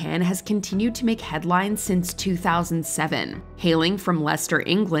Madeleine McCann has continued to make headlines since 2007. Hailing from Leicester,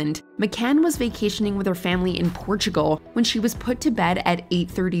 England, McCann was vacationing with her family in Portugal when she was put to bed at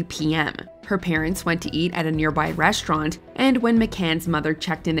 8:30 p.m. Her parents went to eat at a nearby restaurant, and when McCann's mother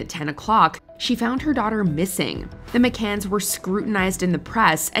checked in at 10 o'clock, she found her daughter missing. The McCanns were scrutinized in the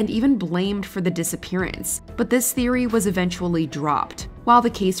press and even blamed for the disappearance, but this theory was eventually dropped. While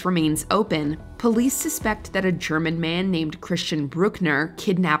the case remains open, police suspect that a German man named Christian Bruckner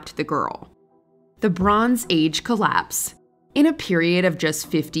kidnapped the girl. The Bronze Age Collapse. In a period of just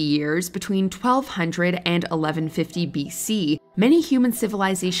 50 years, between 1200 and 1150 BC, many human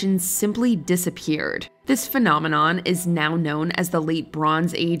civilizations simply disappeared. This phenomenon is now known as the Late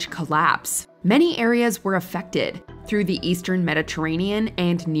Bronze Age Collapse. Many areas were affected through the Eastern Mediterranean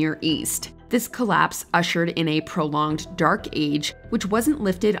and Near East. This collapse ushered in a prolonged Dark Age, which wasn't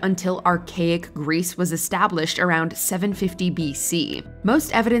lifted until archaic Greece was established around 750 BC.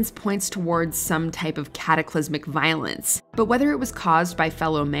 Most evidence points towards some type of cataclysmic violence, but whether it was caused by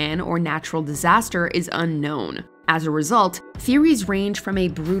fellow man or natural disaster is unknown. As a result, theories range from a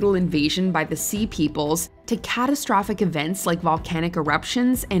brutal invasion by the Sea Peoples to catastrophic events like volcanic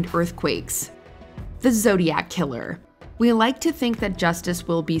eruptions and earthquakes. The Zodiac Killer. We like to think that justice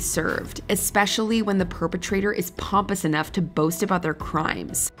will be served, especially when the perpetrator is pompous enough to boast about their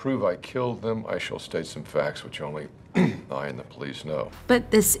crimes. Prove I killed them, I shall state some facts which only I and the police know.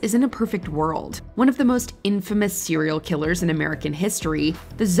 But this isn't a perfect world. One of the most infamous serial killers in American history,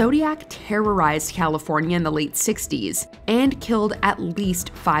 the Zodiac terrorized California in the late 60s and killed at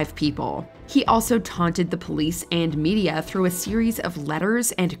least 5 people. He also taunted the police and media through a series of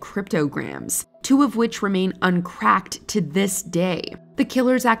letters and cryptograms, 2 of which remain uncracked to this day. The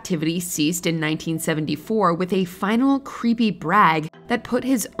killer's activity ceased in 1974 with a final creepy brag that put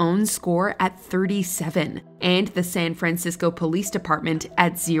his own score at 37 and the San Francisco Police Department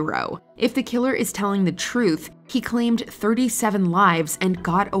at 0. If the killer is telling the truth, he claimed 37 lives and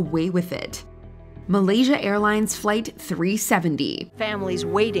got away with it. Malaysia Airlines Flight 370. Families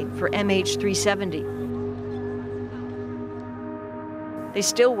waiting for MH370. They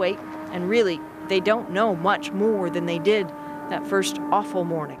still wait, and really, they don't know much more than they did that first awful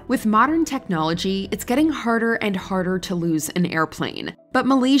morning. With modern technology, it's getting harder and harder to lose an airplane. But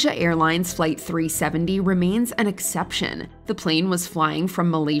Malaysia Airlines Flight 370 remains an exception. The plane was flying from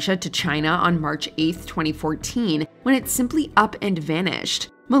Malaysia to China on March 8, 2014, when it simply up and vanished.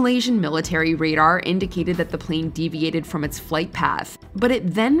 Malaysian military radar indicated that the plane deviated from its flight path, but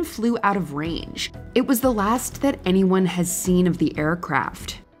it then flew out of range. It was the last that anyone has seen of the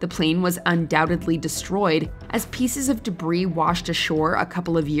aircraft. The plane was undoubtedly destroyed as pieces of debris washed ashore a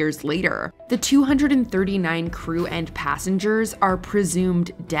couple of years later. The 239 crew and passengers are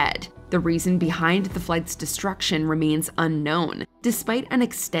presumed dead. The reason behind the flight's destruction remains unknown, despite an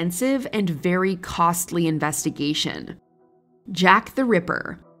extensive and very costly investigation. Jack the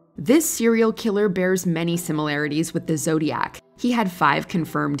Ripper. This serial killer bears many similarities with the Zodiac. He had 5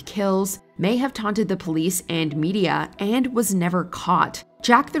 confirmed kills, may have taunted the police and media, and was never caught.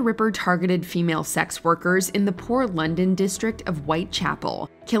 Jack the Ripper targeted female sex workers in the poor London district of Whitechapel,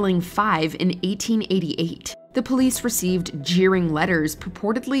 killing 5 in 1888. The police received jeering letters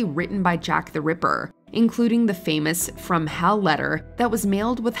purportedly written by Jack the Ripper, including the famous From Hell letter that was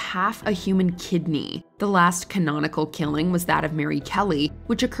mailed with half a human kidney. The last canonical killing was that of Mary Kelly,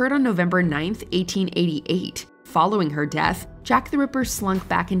 which occurred on November 9, 1888. Following her death, Jack the Ripper slunk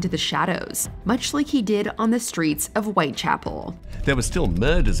back into the shadows, much like he did on the streets of Whitechapel. There were still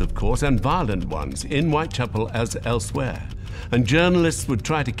murders, of course, and violent ones, in Whitechapel as elsewhere. And journalists would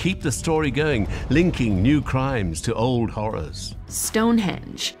try to keep the story going, linking new crimes to old horrors.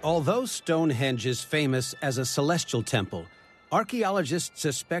 Stonehenge. Although Stonehenge is famous as a celestial temple, archaeologists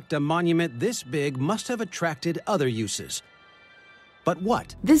suspect a monument this big must have attracted other uses. But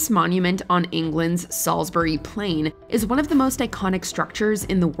what? This monument on England's Salisbury Plain is one of the most iconic structures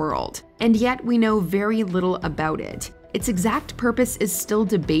in the world, and yet we know very little about it. Its exact purpose is still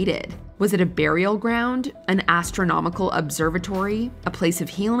debated. Was it a burial ground, an astronomical observatory, a place of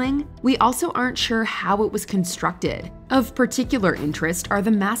healing? We also aren't sure how it was constructed. Of particular interest are the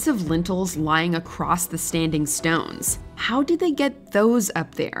massive lintels lying across the standing stones. How did they get those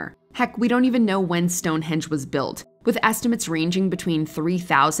up there? Heck, we don't even know when Stonehenge was built, with estimates ranging between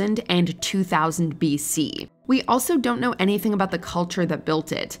 3000 and 2000 BC. We also don't know anything about the culture that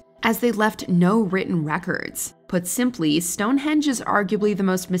built it, as they left no written records. Put simply, Stonehenge is arguably the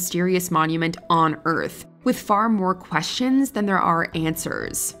most mysterious monument on Earth, with far more questions than there are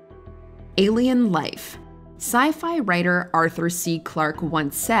answers. Alien life. Sci-fi writer Arthur C. Clarke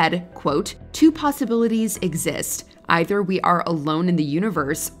once said, quote, "Two possibilities exist. Either we are alone in the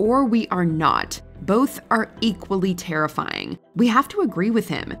universe or we are not. Both are equally terrifying." We have to agree with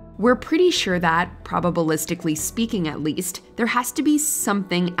him. We're pretty sure that, probabilistically speaking at least, there has to be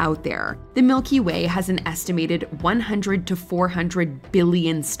something out there. The Milky Way has an estimated 100 to 400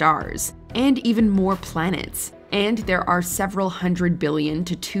 billion stars, and even more planets. And there are several 100 billion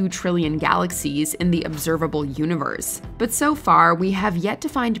to 2 trillion galaxies in the observable universe. But so far, we have yet to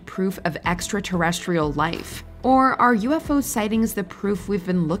find proof of extraterrestrial life. Or are UFO sightings the proof we've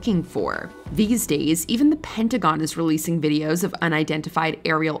been looking for? These days, even the Pentagon is releasing videos of unidentified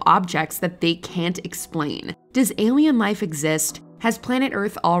aerial objects that they can't explain. Does alien life exist? Has planet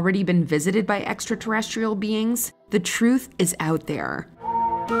Earth already been visited by extraterrestrial beings? The truth is out there.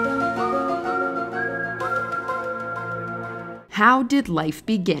 How did life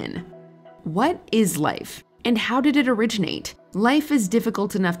begin? What is life? And how did it originate? Life is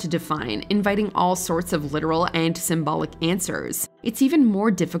difficult enough to define, inviting all sorts of literal and symbolic answers. It's even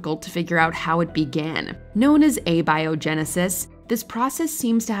more difficult to figure out how it began. Known as abiogenesis, this process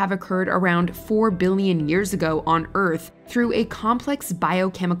seems to have occurred around 4 billion years ago on Earth through a complex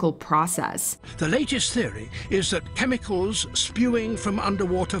biochemical process. The latest theory is that chemicals spewing from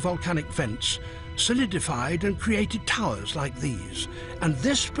underwater volcanic vents solidified and created towers like these, and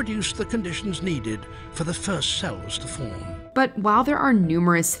this produced the conditions needed for the first cells to form. But while there are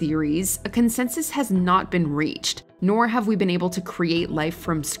numerous theories, a consensus has not been reached, nor have we been able to create life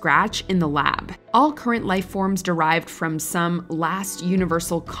from scratch in the lab. All current life forms derived from some last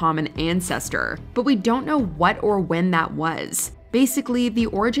universal common ancestor, but we don't know what or when that was. Basically, the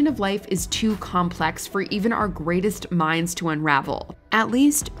origin of life is too complex for even our greatest minds to unravel, at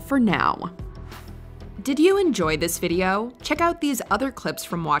least for now. Did you enjoy this video? Check out these other clips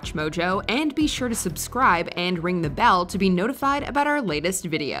from WatchMojo and be sure to subscribe and ring the bell to be notified about our latest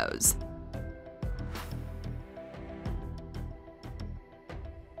videos.